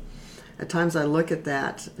me? At times I look at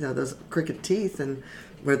that, those crooked teeth, and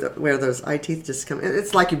where those eye teeth just come.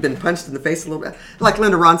 It's like you've been punched in the face a little bit, like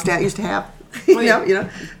Linda Ronstadt used to have.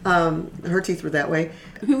 Her teeth were that way.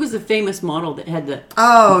 Who was the famous model that had the?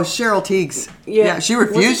 Oh, Cheryl Tiegs. Yeah, she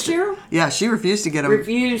refused. Was it Cheryl? Yeah, she refused to get them.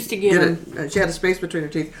 Refused to get them. She had a space between her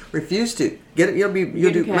teeth. Refused to get it. You'll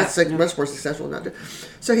do much more successful than that.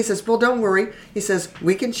 So he says, "Well, don't worry." He says,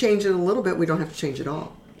 "We can change it a little bit. We don't have to change it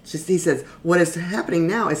all." He says, "What is happening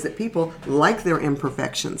now is that people like their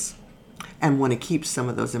imperfections and want to keep some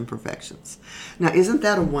of those imperfections." Now, isn't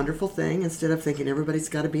that a wonderful thing? Instead of thinking everybody's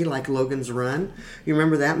got to be like Logan's Run. You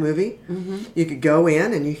remember that movie? Mm-hmm. You could go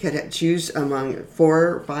in and you could choose among 4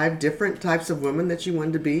 or 5 different types of women that you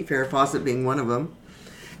wanted to be, Farrah Fawcett being one of them.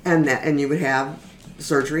 And you would have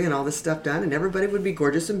surgery and all this stuff done, and everybody would be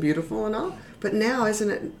gorgeous and beautiful and all. But now, isn't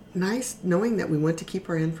it nice knowing that we want to keep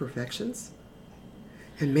our imperfections?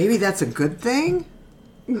 And maybe that's a good thing?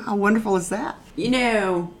 How wonderful is that?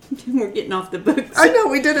 We're getting off the books. I know,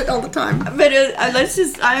 we did it all the time. But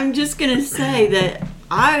I'm just going to say that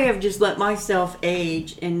I have just let myself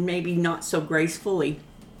age, and maybe not so gracefully.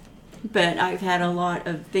 But I've had a lot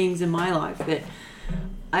of things in my life that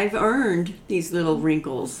I've earned these little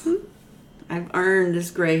wrinkles. Mm-hmm. I've earned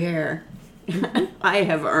this gray hair. I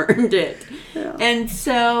have earned it. Yeah. And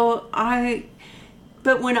so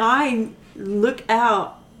but when I look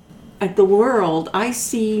out at the world, I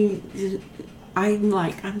see,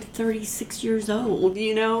 I'm 36 years old,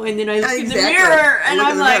 and then I look in the mirror and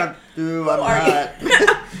I'm like,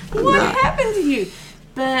 what happened to you?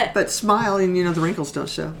 But smile and the wrinkles don't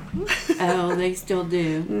show. Oh, they still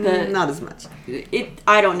do. But not as much.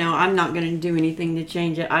 I don't know. I'm not going to do anything to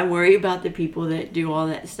change it. I worry about the people that do all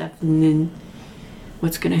that stuff, and then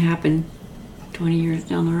what's going to happen 20 years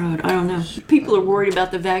down the road. I don't know. People are worried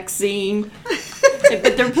about the vaccine,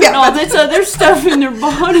 but they're putting all this other stuff in their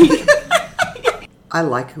body. I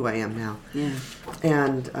like who I am now. Yeah.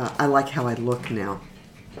 And I like how I look now.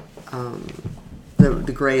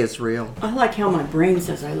 The gray is real. I like how my brain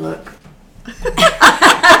says I look.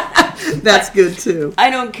 That's good too. I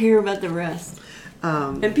don't care about the rest.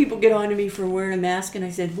 And people get on to me for wearing a mask, and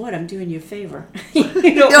I said, "What? I'm doing you a favor. You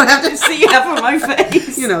don't have to see half of my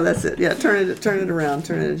face." That's it. Yeah, turn it around,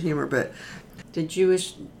 turn it into humor. But the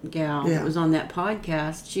Jewish gal that was on that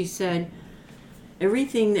podcast, she said,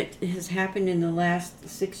 everything that has happened in the last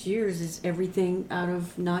 6 years is everything out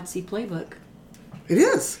of Nazi playbook. It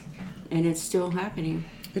is. And it's still happening.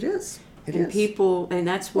 It is. People, and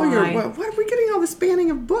that's why. What are we getting all this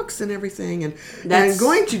banning of books and everything, and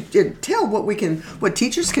going to tell what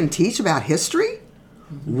teachers can teach about history?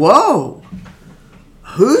 Whoa!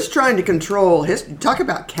 Who's trying to control history? Talk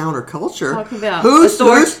about counterculture. Talk about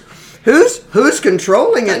who's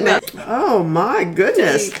controlling it now? Oh my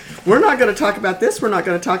goodness! We're not going to talk about this. We're not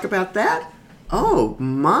going to talk about that. Oh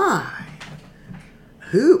my!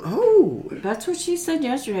 Who? Oh, that's what she said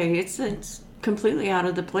yesterday. It's completely out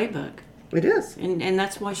of the playbook. It is. And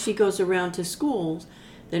that's why she goes around to schools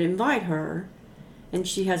that invite her, and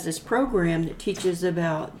she has this program that teaches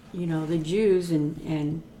about, the Jews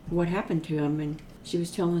and what happened to them. And she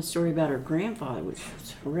was telling a story about her grandfather, which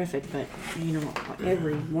was horrific, but,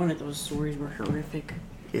 every one of those stories were horrific.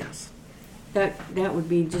 Yes. That would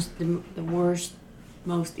be just the worst,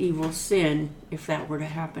 most evil sin if that were to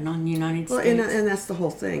happen on the United States. And that's the whole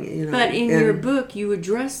thing, But in your book, you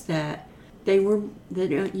address that. The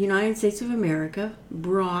United States of America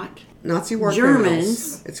brought Nazi war Germans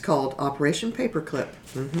criminals. It's called Operation Paperclip.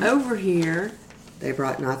 Mm-hmm. over here. They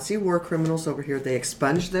brought Nazi war criminals over here. They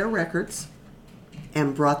expunged their records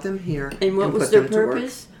and brought them here. And what was put their them to work.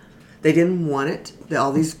 purpose? They didn't want it.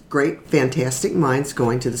 All these great, fantastic minds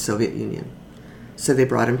going to the Soviet Union. So they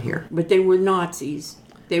brought them here. But they were Nazis.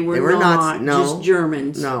 They were not just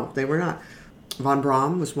Germans. No, they were not. Von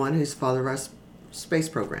Braun was one whose father ran a space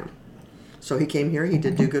program. So he came here. He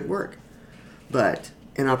did do good work. But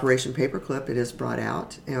in Operation Paperclip, it is brought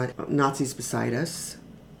out. Nazis beside us.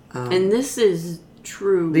 And this is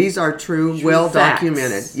true. These are true well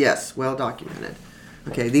documented. Yes, well documented.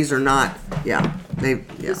 Okay, these are not. Yeah,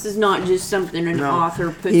 This is not just something an author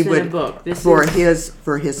puts He in would, a book. This for is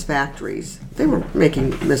his factories. They were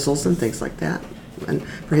making missiles and things like that. And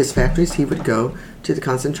for his factories, he would go to the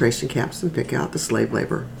concentration camps and pick out the slave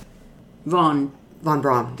labor. Von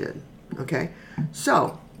Braun did. Okay,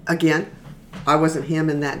 so again, I wasn't him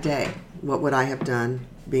in that day. What would I have done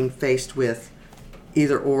being faced with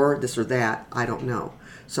either or, this or that? I don't know.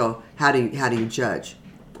 So how do you judge?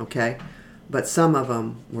 Okay, but some of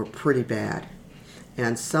them were pretty bad,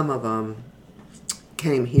 and some of them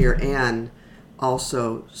came here and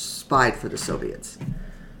also spied for the Soviets.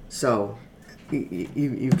 So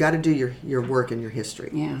you've got to do your work and your history.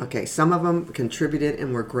 Yeah. Okay, some of them contributed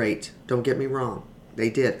and were great. Don't get me wrong. They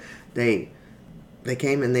did. They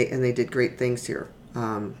came and they did great things here.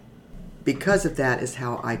 Because of that is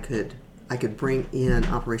how I could bring in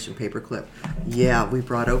Operation Paperclip. Yeah, we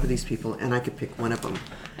brought over these people, and I could pick one of them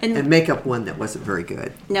and make up one that wasn't very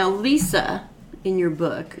good. Now, Lisa, in your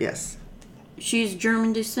book, Yes, she's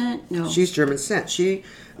German descent. No, she's German descent.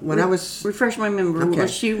 refresh my memory. Okay.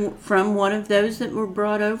 Was she from one of those that were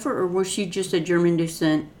brought over, or was she just a German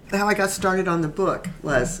descent? How I got started on the book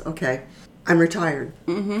was, okay, I'm retired.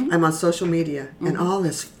 Mm-hmm. I'm on social media, and all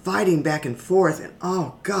this fighting back and forth, and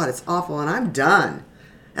oh God, it's awful, and I'm done.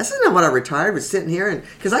 That's not what I retired, was sitting here, and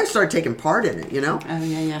because I started taking part in it, Oh,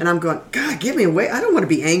 yeah. And I'm going, God, give me away. I don't want to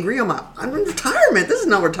be angry. I'm in retirement. This is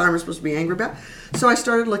not what retirement's supposed to be angry about. So I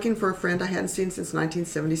started looking for a friend I hadn't seen since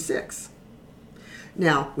 1976.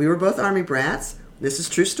 Now, we were both Army brats. This is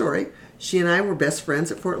true story. She and I were best friends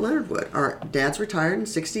at Fort Leonard Wood. Our dads retired in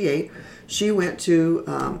 68. She went to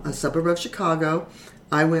a suburb of Chicago.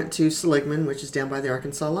 I went to Seligman, which is down by the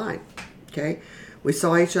Arkansas line. Okay, we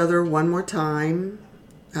saw each other one more time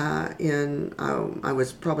I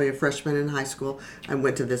was probably a freshman in high school. I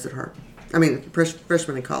went to visit her. I mean,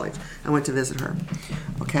 freshman in college. I went to visit her.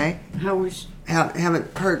 Okay. How was?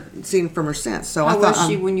 Haven't seen from her since. So How I thought, was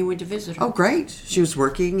she when you went to visit her? Oh, great. She was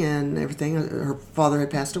working and everything. Her father had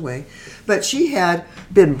passed away, but she had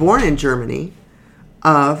been born in Germany.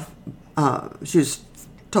 She was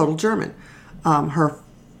total German. Her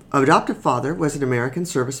adoptive father was an American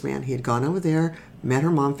serviceman. He had gone over there, met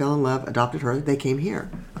her mom, fell in love, adopted her. They came here.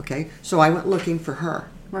 Okay, so I went looking for her.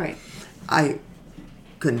 Right. I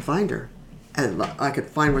couldn't find her. And I could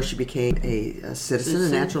find where she became a citizen, a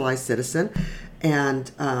naturalized citizen.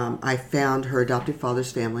 And I found her adoptive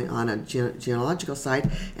father's family on a genealogical site.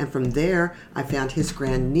 And from there, I found his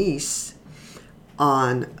grandniece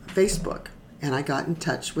on Facebook. And I got in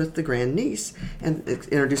touch with the grandniece and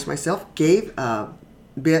introduced myself, gave a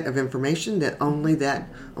bit of information that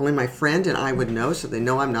only my friend and I would know, so they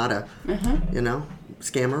know I'm not a,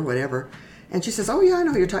 scammer, whatever. And she says, "Oh yeah, I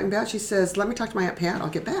know who you're talking about." She says, "Let me talk to my Aunt Pat. I'll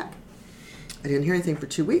get back." I didn't hear anything for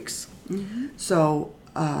 2 weeks. Mm-hmm. So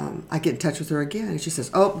I get in touch with her again, and she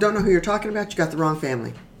says, "Oh, don't know who you're talking about. You got the wrong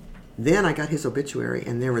family." Then I got his obituary,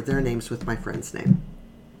 and there were their names with my friend's name.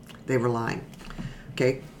 They were lying.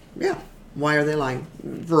 Okay, yeah. Why are they lying?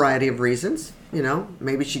 Variety of reasons.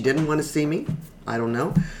 Maybe she didn't want to see me. I don't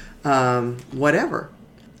know. Whatever.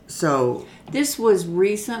 So this was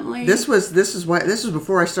recently. This was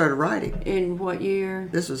before I started writing. In what year?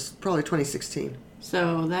 This was probably 2016.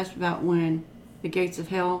 So that's about when the gates of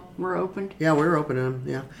hell were opened. Yeah, we were opening them.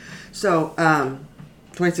 Yeah. So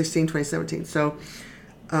 2016, 2017. So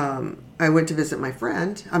I went to visit my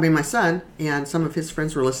son, and some of his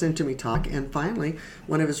friends were listening to me talk. And finally,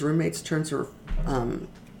 one of his roommates turns her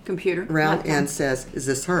computer around and says, "Is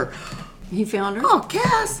this her?" He found her. "Oh,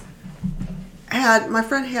 Cass!" my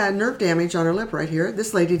friend had nerve damage on her lip right here.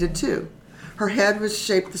 This lady did too. Her head was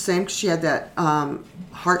shaped the same because she had that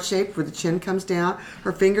heart shape where the chin comes down.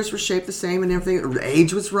 Her fingers were shaped the same and everything. Her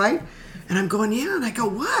age was right. And I'm going, yeah. And I go,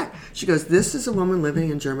 what? She goes, this is a woman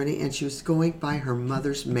living in Germany, and she was going by her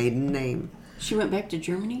mother's maiden name. She went back to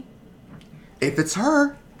Germany? If it's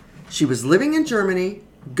her, she was living in Germany,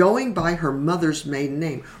 going by her mother's maiden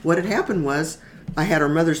name. What had happened was, I had her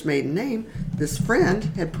mother's maiden name. This friend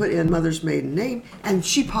had put in mother's maiden name, and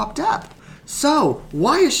she popped up. So,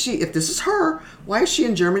 why is she, if this is her, why is she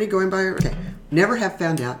in Germany going by her? Okay, never have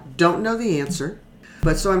found out. Don't know the answer.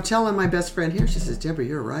 But so I'm telling my best friend here, she says, Deborah,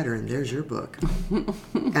 you're a writer, and there's your book.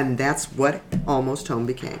 And that's what Almost Home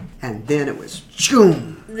became. And then it was,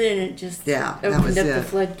 choom. Then it just opened up the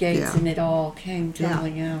floodgates, and it all came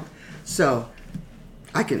tumbling out. So,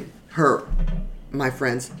 my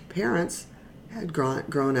friend's parents had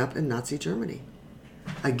grown up in Nazi Germany.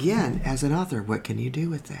 Again, as an author, what can you do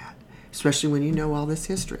with that? Especially when you know all this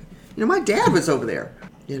history. My dad was over there.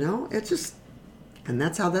 And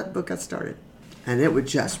that's how that book got started. And it would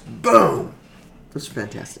just, boom! It was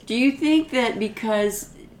fantastic. Do you think that because,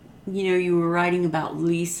 you were writing about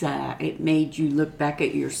Lisa, it made you look back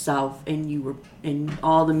at yourself and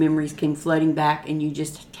all the memories came flooding back and you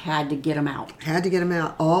just had to get them out? Had to get them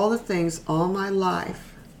out. All the things all my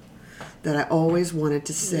life that I always wanted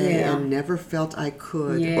to say and never felt I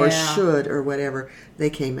could or should or whatever, they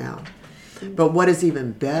came out. But what is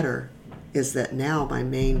even better is that now my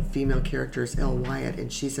main female character is Elle Wyatt,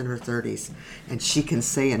 and she's in her 30s, and she can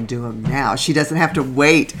say and do them now. She doesn't have to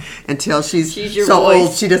wait until she's so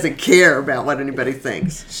old she doesn't care about what anybody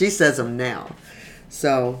thinks. She says them now.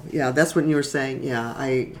 So, that's what you were saying. Yeah,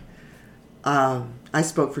 I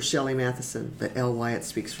spoke for Shelley Matheson, but Elle Wyatt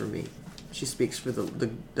speaks for me. She speaks for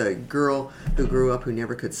the girl who grew up who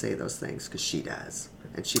never could say those things, because she does.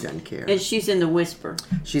 And she doesn't care. And she's in The Whisper.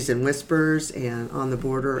 She's in Whispers and On the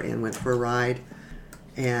Border and Went for a Ride.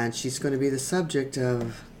 And she's going to be the subject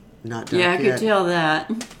of Not Dark Yet. Yeah, I could tell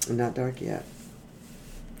that. Not Dark Yet.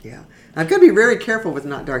 Yeah. I've got to be very careful with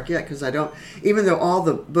Not Dark Yet, because even though all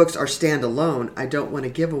the books are standalone, I don't want to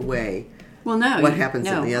give away what happens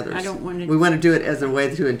in the others. I don't want to. We want to do it as a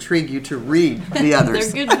way to intrigue you to read the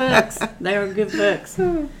others. They're good books. They are good books.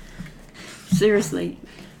 Seriously.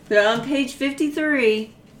 But on page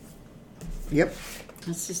 53... Yep.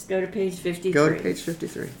 Let's just go to page 53. Go to page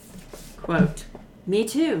 53. Quote, "Me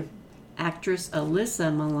too." Actress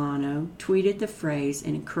Alyssa Milano tweeted the phrase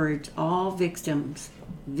and encouraged all victims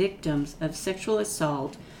of sexual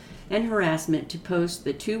assault and harassment to post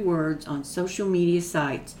the 2 words on social media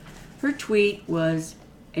sites. Her tweet was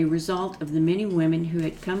a result of the many women who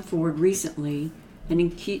had come forward recently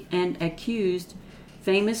and accused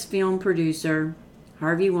famous film producer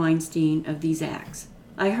Harvey Weinstein of these acts.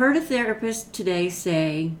 I heard a therapist today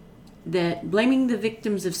say that blaming the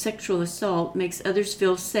victims of sexual assault makes others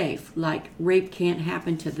feel safe, like rape can't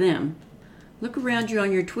happen to them. Look around you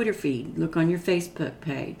on your Twitter feed. Look on your Facebook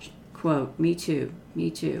page. Quote, "Me too, me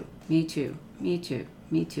too, me too, me too,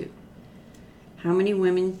 me too." How many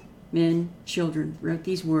women, men, children wrote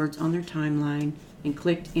these words on their timeline and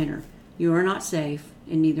clicked enter? You are not safe,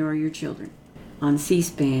 and neither are your children. On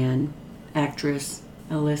C-SPAN, actress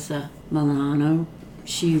Alyssa Milano,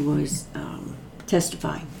 she was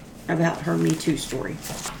testifying about her Me Too story.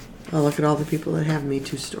 Oh, look at all the people that have Me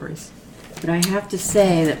Too stories. But I have to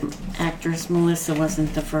say that actress Melissa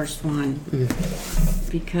wasn't the first one.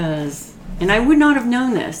 Because, and I would not have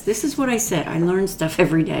known this. This is what I said. I learn stuff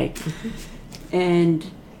every day.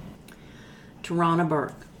 And Tarana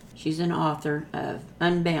Burke, she's an author of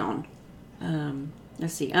Unbound.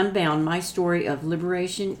 Unbound, My Story of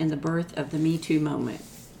Liberation and the Birth of the Me Too Moment.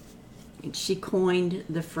 And she coined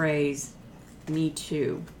the phrase, Me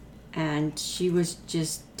Too. And she was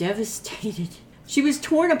just devastated. She was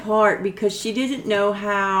torn apart because she didn't know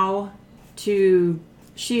how to...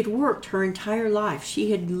 She had worked her entire life.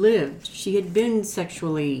 She had lived. She had been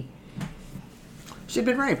sexually... She'd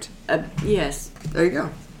been raped. Yes. There you go.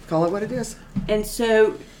 Call it what it is. And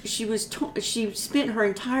so she spent her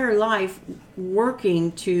entire life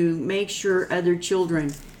working to make sure other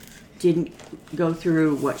children didn't go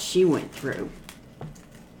through what she went through.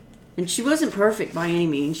 And she wasn't perfect by any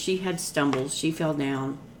means. She had stumbles. She fell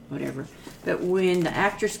down, whatever. But when the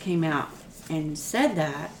actress came out and said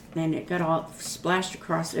that, and it got all splashed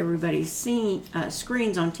across everybody's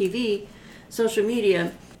screens on TV, social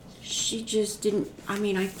media, she just didn't,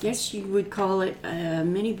 I guess you would call it a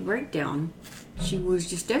mini breakdown. She was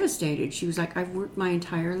just devastated. She was like, I've worked my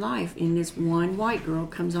entire life, and this one white girl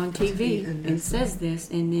comes on TV and says this,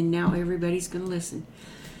 and then now everybody's going to listen.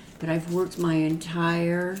 But I've worked my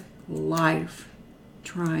entire life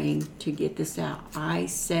trying to get this out. I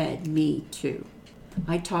said, me too.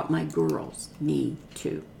 I taught my girls, me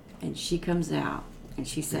too. And she comes out and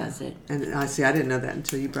she says it. And I didn't know that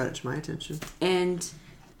until you brought it to my attention. And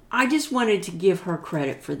I just wanted to give her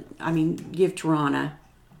credit give Tarana.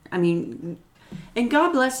 And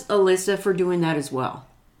God bless Alyssa for doing that as well.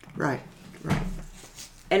 Right.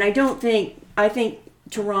 And I think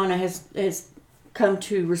Tarana has come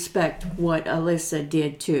to respect what Alyssa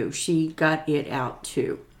did too. She got it out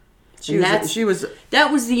too. That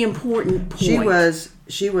was the important point.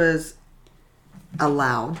 She was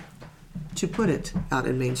allowed to put it out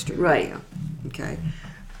in mainstream radio. Okay.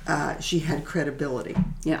 She had credibility.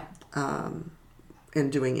 Yeah. In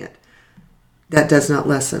doing it. That does not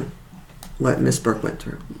lessen what Miss Burke went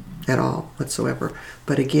through at all whatsoever.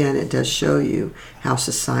 But again, it does show you how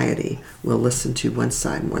society will listen to one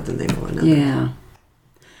side more than they will another. Yeah.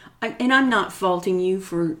 And I'm not faulting you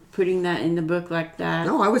for putting that in the book like that.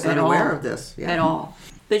 No, I was unaware of this. At all.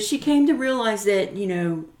 But she came to realize that,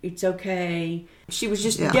 it's okay. She was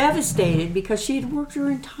just devastated because she had worked her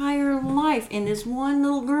entire life, and this one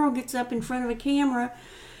little girl gets up in front of a camera,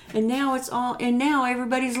 and now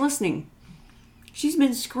everybody's listening. She's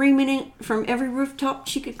been screaming it from every rooftop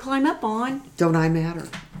she could climb up on. Don't I matter?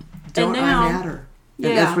 Don't I matter?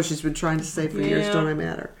 And that's what she's been trying to say for years. Don't I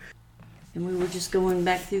matter? And we were just going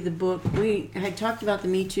back through the book. We had talked about the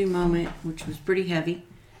Me Too moment, which was pretty heavy.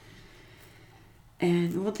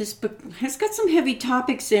 And, this book has got some heavy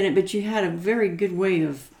topics in it, but you had a very good way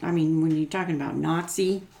of, when you're talking about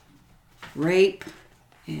Nazi, rape,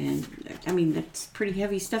 and, that's pretty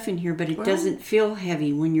heavy stuff in here, but it doesn't feel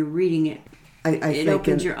heavy when you're reading it. It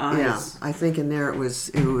opens your eyes. Yeah, I think in there it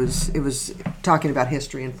was talking about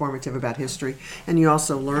history, informative about history, and you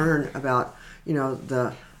also learn about,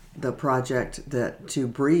 the project to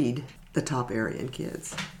breed the top Aryan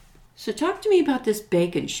kids. So talk to me about this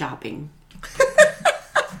bacon shopping.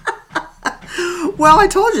 Well, I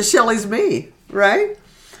told you Shelley's me, right?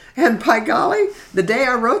 And by golly, the day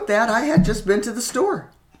I wrote that, I had just been to the store.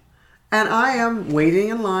 And I am waiting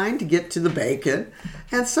in line to get to the bacon.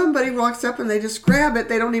 And somebody walks up and they just grab it.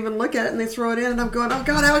 They don't even look at it and they throw it in. And I'm going, oh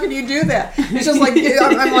God, how can you do that? It's just like,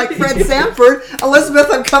 I'm like Fred Sanford. Elizabeth,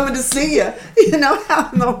 I'm coming to see you.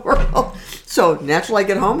 How in the world? So naturally I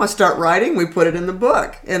get home, I start writing. We put it in the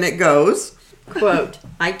book. And it goes, quote,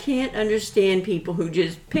 I can't understand people who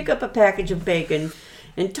just pick up a package of bacon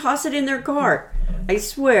and toss it in their cart. I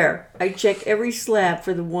swear, I check every slab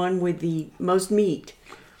for the one with the most meat.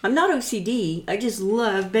 I'm not OCD. I just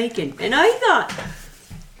love bacon. And I thought,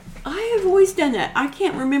 I have always done that. I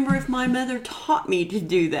can't remember if my mother taught me to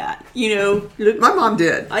do that. My mom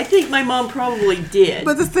did. I think my mom probably did.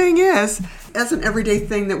 But the thing is, that's an everyday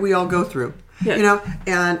thing that we all go through. Yeah.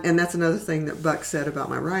 And that's another thing that Buck said about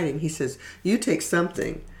my writing. He says, you take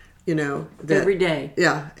something, that every day.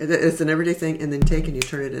 Yeah, it's an everyday thing, and then you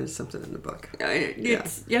turn it into something in the book. I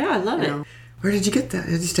love it. Where did you get that?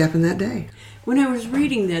 It just happened that day. When I was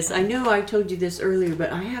reading this, I know I told you this earlier,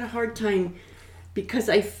 but I had a hard time because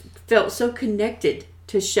I felt so connected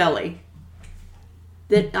to Shelley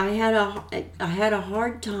that I had a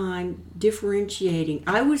hard time differentiating.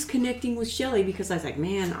 I was connecting with Shelley because I was like,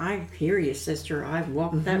 man, I hear you, sister. I've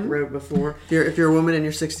walked that road before. If you're a woman in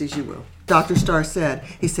your 60s, you will. Dr. Starr said,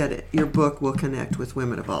 your book will connect with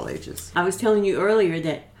women of all ages. I was telling you earlier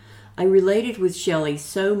that I related with Shelley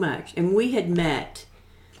so much, and we had met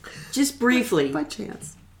just briefly. By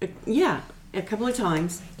chance. Yeah, a couple of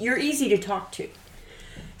times. You're easy to talk to.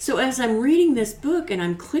 So as I'm reading this book and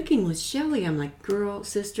I'm clicking with Shelley, I'm like, girl,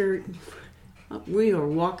 sister, we are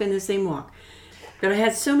walking the same walk. But I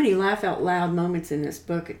had so many laugh out loud moments in this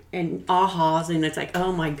book and ahas, and it's like,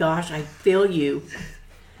 oh my gosh, I feel you.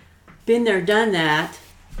 Been there, done that.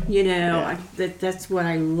 That's what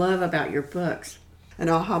I love about your books. An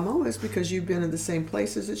aha moment is because you've been in the same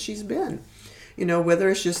places that she's been. Whether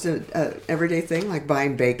it's just an everyday thing like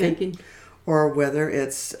buying bacon. Or whether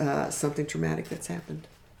it's something traumatic that's happened.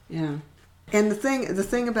 Yeah. And the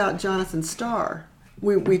thing about Jonathan Starr,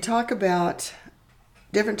 we talk about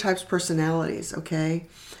different types of personalities, okay?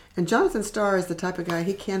 And Jonathan Starr is the type of guy,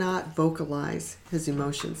 he cannot vocalize his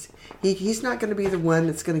emotions. He's not going to be the one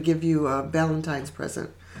that's going to give you a Valentine's present,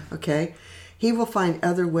 okay? He will find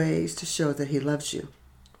other ways to show that he loves you.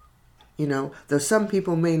 Though some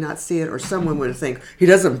people may not see it, or someone would think, he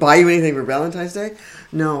doesn't buy you anything for Valentine's Day?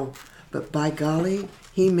 No. But by golly,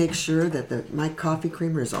 he makes sure that my coffee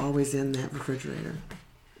creamer is always in that refrigerator,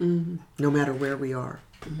 no matter where we are.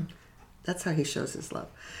 Mm-hmm. That's how he shows his love.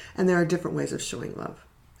 And there are different ways of showing love.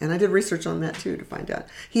 And I did research on that, too, to find out.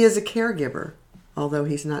 He is a caregiver, although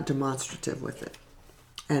he's not demonstrative with it.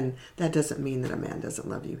 And that doesn't mean that a man doesn't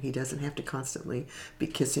love you. He doesn't have to constantly be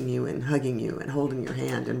kissing you and hugging you and holding your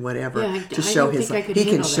hand and whatever to show his love. He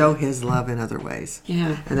can show his love in other ways.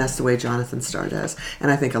 Yeah. And that's the way Jonathan Starr does. And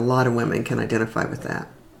I think a lot of women can identify with that.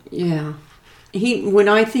 Yeah. When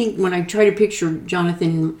I try to picture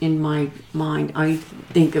Jonathan in my mind, I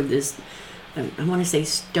think of this, I want to say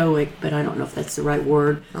stoic, but I don't know if that's the right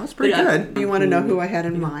word. Oh, it's pretty good. You want to know who I had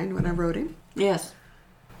in mind when I wrote him? Yes.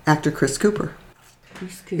 Actor Chris Cooper.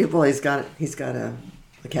 Chris Cooper. Well, he's got a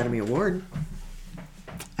Academy Award.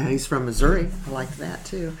 And he's from Missouri. I liked that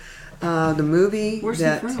too. The movie Where's he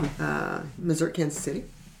from? Missouri, Kansas City.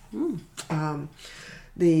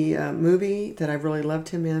 The movie that I really loved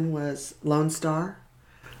him in was Lone Star,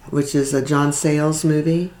 which is a John Sayles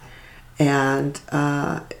movie, and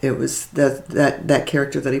it was that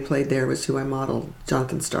character that he played there was who I modeled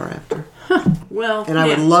Jonathan Starr after. Well, and I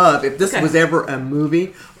would love if this was ever a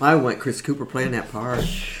movie. I want Chris Cooper playing that part.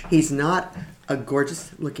 He's not a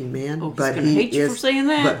gorgeous-looking man, but he hate you is. For saying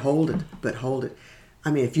that. But hold it.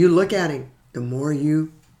 I mean, if you look at him, the more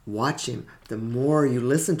you watch him, the more you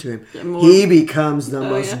listen to him, he becomes the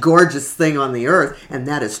most gorgeous thing on the earth, and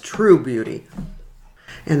that is true beauty.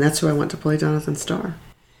 And that's who I want to play Jonathan Starr.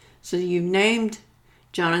 So you've named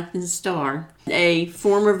Jonathan Starr a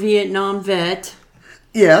former Vietnam vet.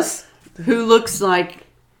 Yes. Who looks like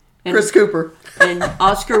Chris Cooper. An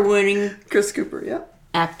Oscar-winning Chris Cooper, yeah.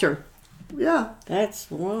 Actor. Yeah.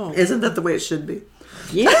 That's, wow. Isn't that the way it should be?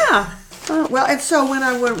 Yeah. Well, and so when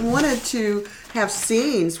I wanted to have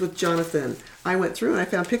scenes with Jonathan, I went through and I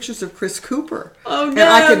found pictures of Chris Cooper. Oh, no, and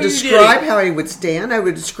I could describe how he would stand. I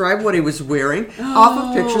would describe what he was wearing off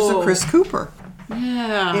of pictures of Chris Cooper.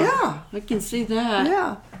 Yeah. Yeah. I can see that.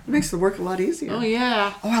 Yeah. It makes the work a lot easier. Oh,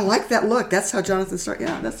 yeah. Oh, I like that look. That's how Jonathan Starr.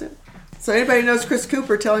 Yeah, that's it. So anybody knows Chris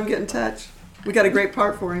Cooper, tell him get in touch. We got a great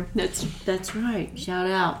part for him. That's right. Shout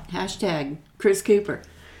out. Hashtag Chris Cooper.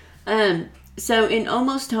 So in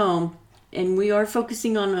Almost Home, and we are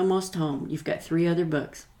focusing on Almost Home, you've got 3 other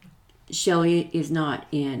books. Shelley is not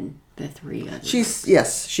in the 3 others.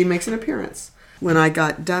 Yes, she makes an appearance. When I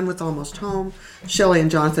got done with Almost Home, Shelley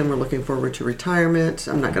and Jonathan were looking forward to retirement.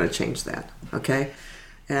 I'm not going to change that, okay?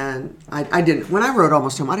 And I didn't, when I wrote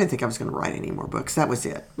Almost Home, I didn't think I was going to write any more books. That was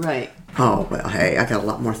it. Right. Oh, well, hey, I got a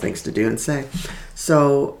lot more things to do and say.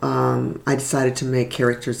 So I decided to make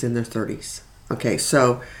characters in their 30s. Okay,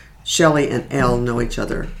 so Shelley and Elle know each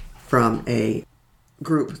other from a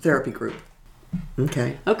therapy group.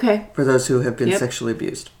 Okay. For those who have been sexually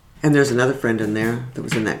abused. And there's another friend in there that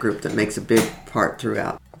was in that group that makes a big part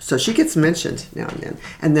throughout. So she gets mentioned now and then.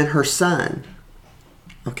 And then her son,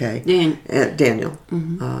 Daniel,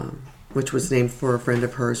 which was named for a friend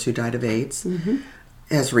of hers who died of AIDS,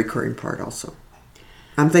 has a recurring part also.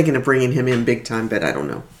 I'm thinking of bringing him in big time, but I don't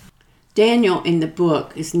know. Daniel in the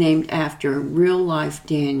book is named after real life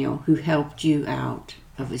Daniel who helped you out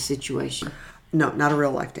of a situation. No, not a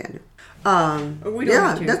real life Daniel.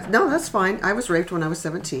 That's fine. I was raped when I was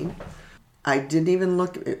 17. I didn't even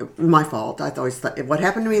look. My fault. I always thought what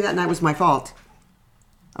happened to me that night was my fault.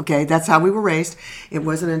 Okay, that's how we were raised. It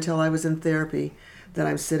wasn't until I was in therapy that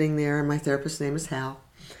I'm sitting there, and my therapist's name is Hal,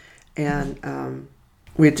 and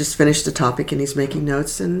we had just finished the topic, and he's making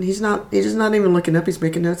notes, and he's not even looking up. He's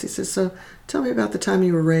making notes. He says, "So, tell me about the time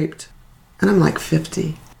you were raped," and I'm like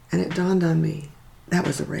 50, and it dawned on me that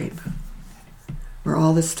was a rape. For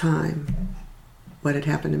all this time, what had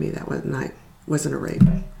happened to me that one night wasn't a rape.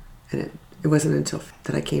 And it wasn't until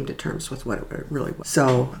that I came to terms with what it really was.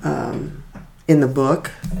 So, in the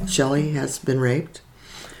book, Shelley has been raped.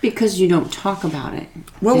 Because you don't talk about it.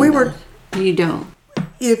 Well, You don't.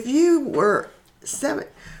 If you were 7,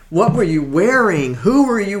 what were you wearing? Who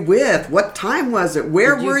were you with? What time was it?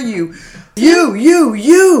 Where were you?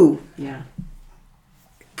 You! Yeah.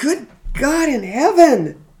 Good God in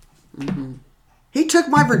heaven! Mm-hmm. He took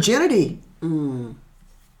my virginity.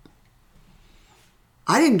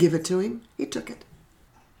 I didn't give it to him. He took it.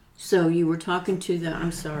 So you were talking to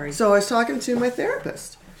I'm sorry. So I was talking to my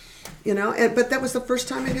therapist, but that was the first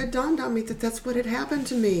time it had dawned on me that that's what had happened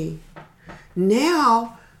to me.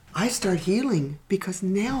 Now I start healing because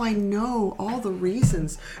now I know all the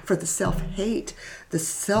reasons for the self-hate, the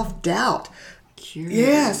self-doubt. Curious.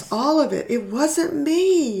 Yes, all of it. It wasn't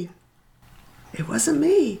me. It wasn't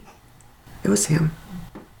me. It was him.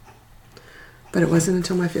 But it wasn't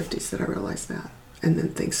until my 50s that I realized that. And then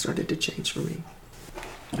things started to change for me.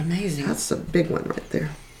 Amazing. That's a big one right there.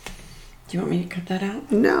 Do you want me to cut that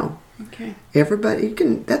out? No. Okay. Everybody,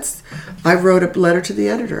 I wrote a letter to the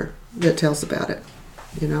editor that tells about it,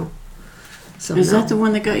 So Is that the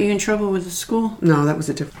one that got you in trouble with the school? No, that was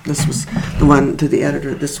a different. This was the one to the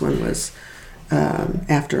editor. This one was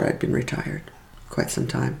after I'd been retired quite some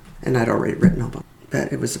time, and I'd already written all about it.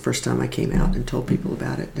 But it was the first time I came out and told people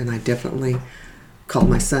about it, and I definitely called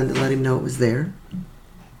my son to let him know it was there,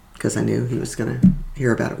 because I knew he was going to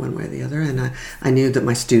hear about it one way or the other, and I knew that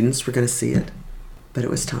my students were going to see it. But it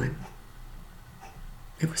was time.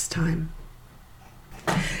 It was time.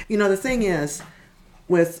 You know, the thing is,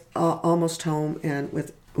 with Almost Home and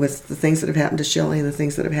with the things that have happened to Shelley and the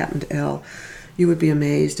things that have happened to Elle, you would be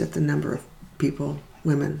amazed at the number of people,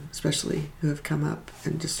 women especially, who have come up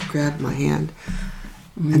and just grabbed my hand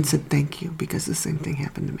and said thank you, because the same thing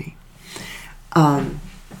happened to me.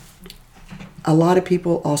 A lot of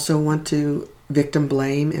people also want to victim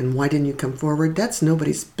blame and why didn't you come forward? That's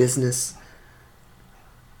nobody's business.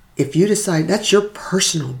 If you decide, that's your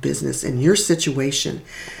personal business and your situation.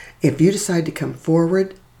 If you decide to come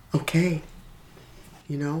forward, okay.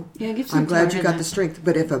 You know, yeah, give some I'm glad time you got to- the strength.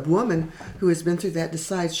 But if a woman who has been through that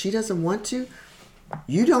decides she doesn't want to,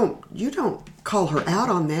 you don't call her out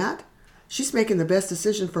on that. She's making the best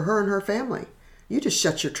decision for her and her family. You just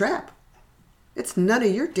shut your trap. It's none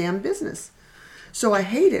of your damn business. So I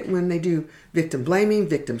hate it when they do victim blaming,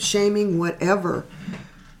 victim shaming, whatever.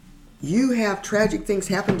 You have tragic things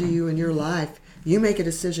happen to you in your life. You make a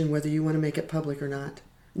decision whether you want to make it public or not.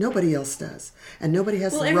 Nobody else does. And nobody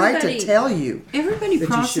has the right to tell you. Everybody that you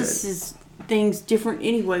processes things different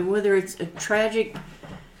anyway, whether it's a tragic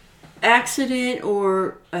accident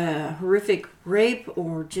or a horrific rape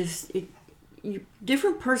or just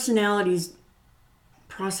different personalities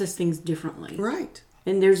process things differently. Right.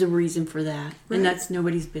 And there's a reason for that. Right. And that's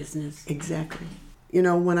nobody's business. Exactly. You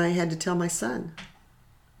know, when I had to tell my son,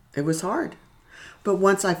 it was hard. But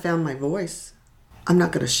once I found my voice, I'm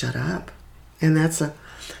not going to shut up. And that's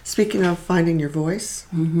speaking of finding your voice,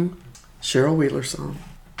 Cheryl Wheeler song.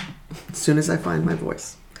 As soon as I find my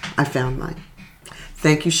voice, I found mine.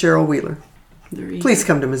 Thank you, Cheryl Wheeler. There you Please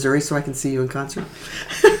come to Missouri so I can see you in concert.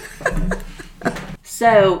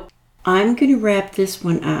 So I'm going to wrap this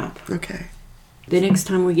one up. Okay. The next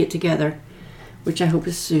time we get together, which I hope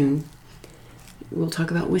is soon, we'll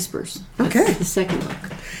talk about Whispers. That's Okay. the second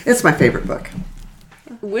book. It's my favorite book.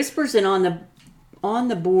 Whispers and On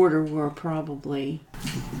the Border were probably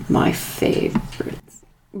my favorites.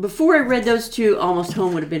 Before I read those two, Almost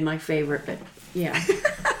Home would have been my favorite, but yeah.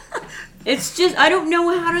 It's just, I don't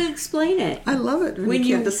know how to explain it. I love it when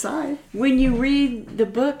you can't decide. When you read the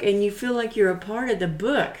book and you feel like you're a part of the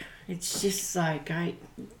book, it's just like,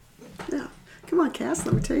 Yeah. Come on, Cass,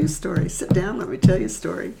 let me tell you a story. Sit down, let me tell you a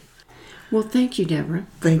story. Well, thank you, Deborah.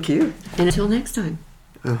 Thank you. And until next time,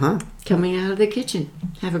 Coming out of the kitchen.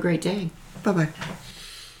 Have a great day. Bye-bye.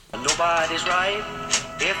 Nobody's right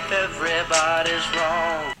if everybody's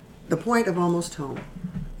wrong. The point of Almost Home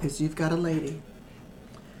is you've got a lady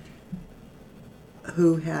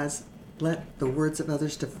who has let the words of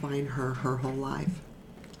others define her whole life.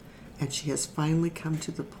 And she has finally come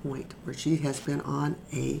to the point where she has been on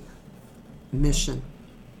a mission.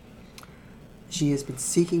 She has been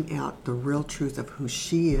seeking out the real truth of who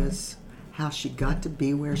she is, how she got to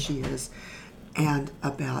be where she is, and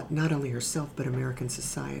about not only herself but American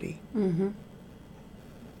society.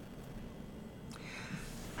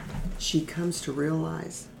 She comes to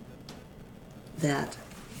realize that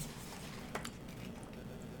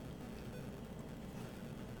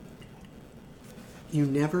you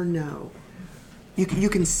never know. You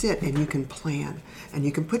can sit and you can plan and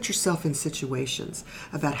you can put yourself in situations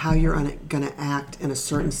about how you're going to act in a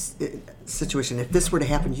certain situation. If this were to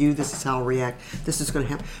happen to you, this is how I'll react. This is going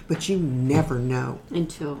to happen. But you never know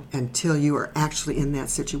until you are actually in that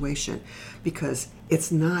situation, because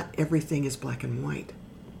it's not everything is black and white.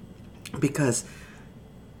 Because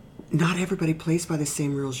not everybody plays by the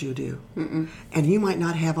same rules you do. And you might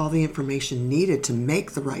not have all the information needed to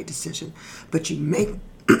make the right decision, but you make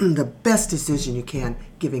the best decision you can,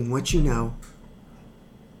 giving what you know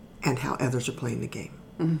and how others are playing the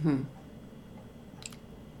game.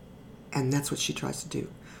 And that's what she tries to do,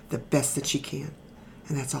 the best that she can.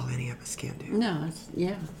 And that's all any of us can do. No,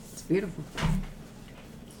 it's beautiful.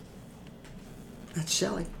 That's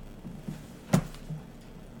Shelley.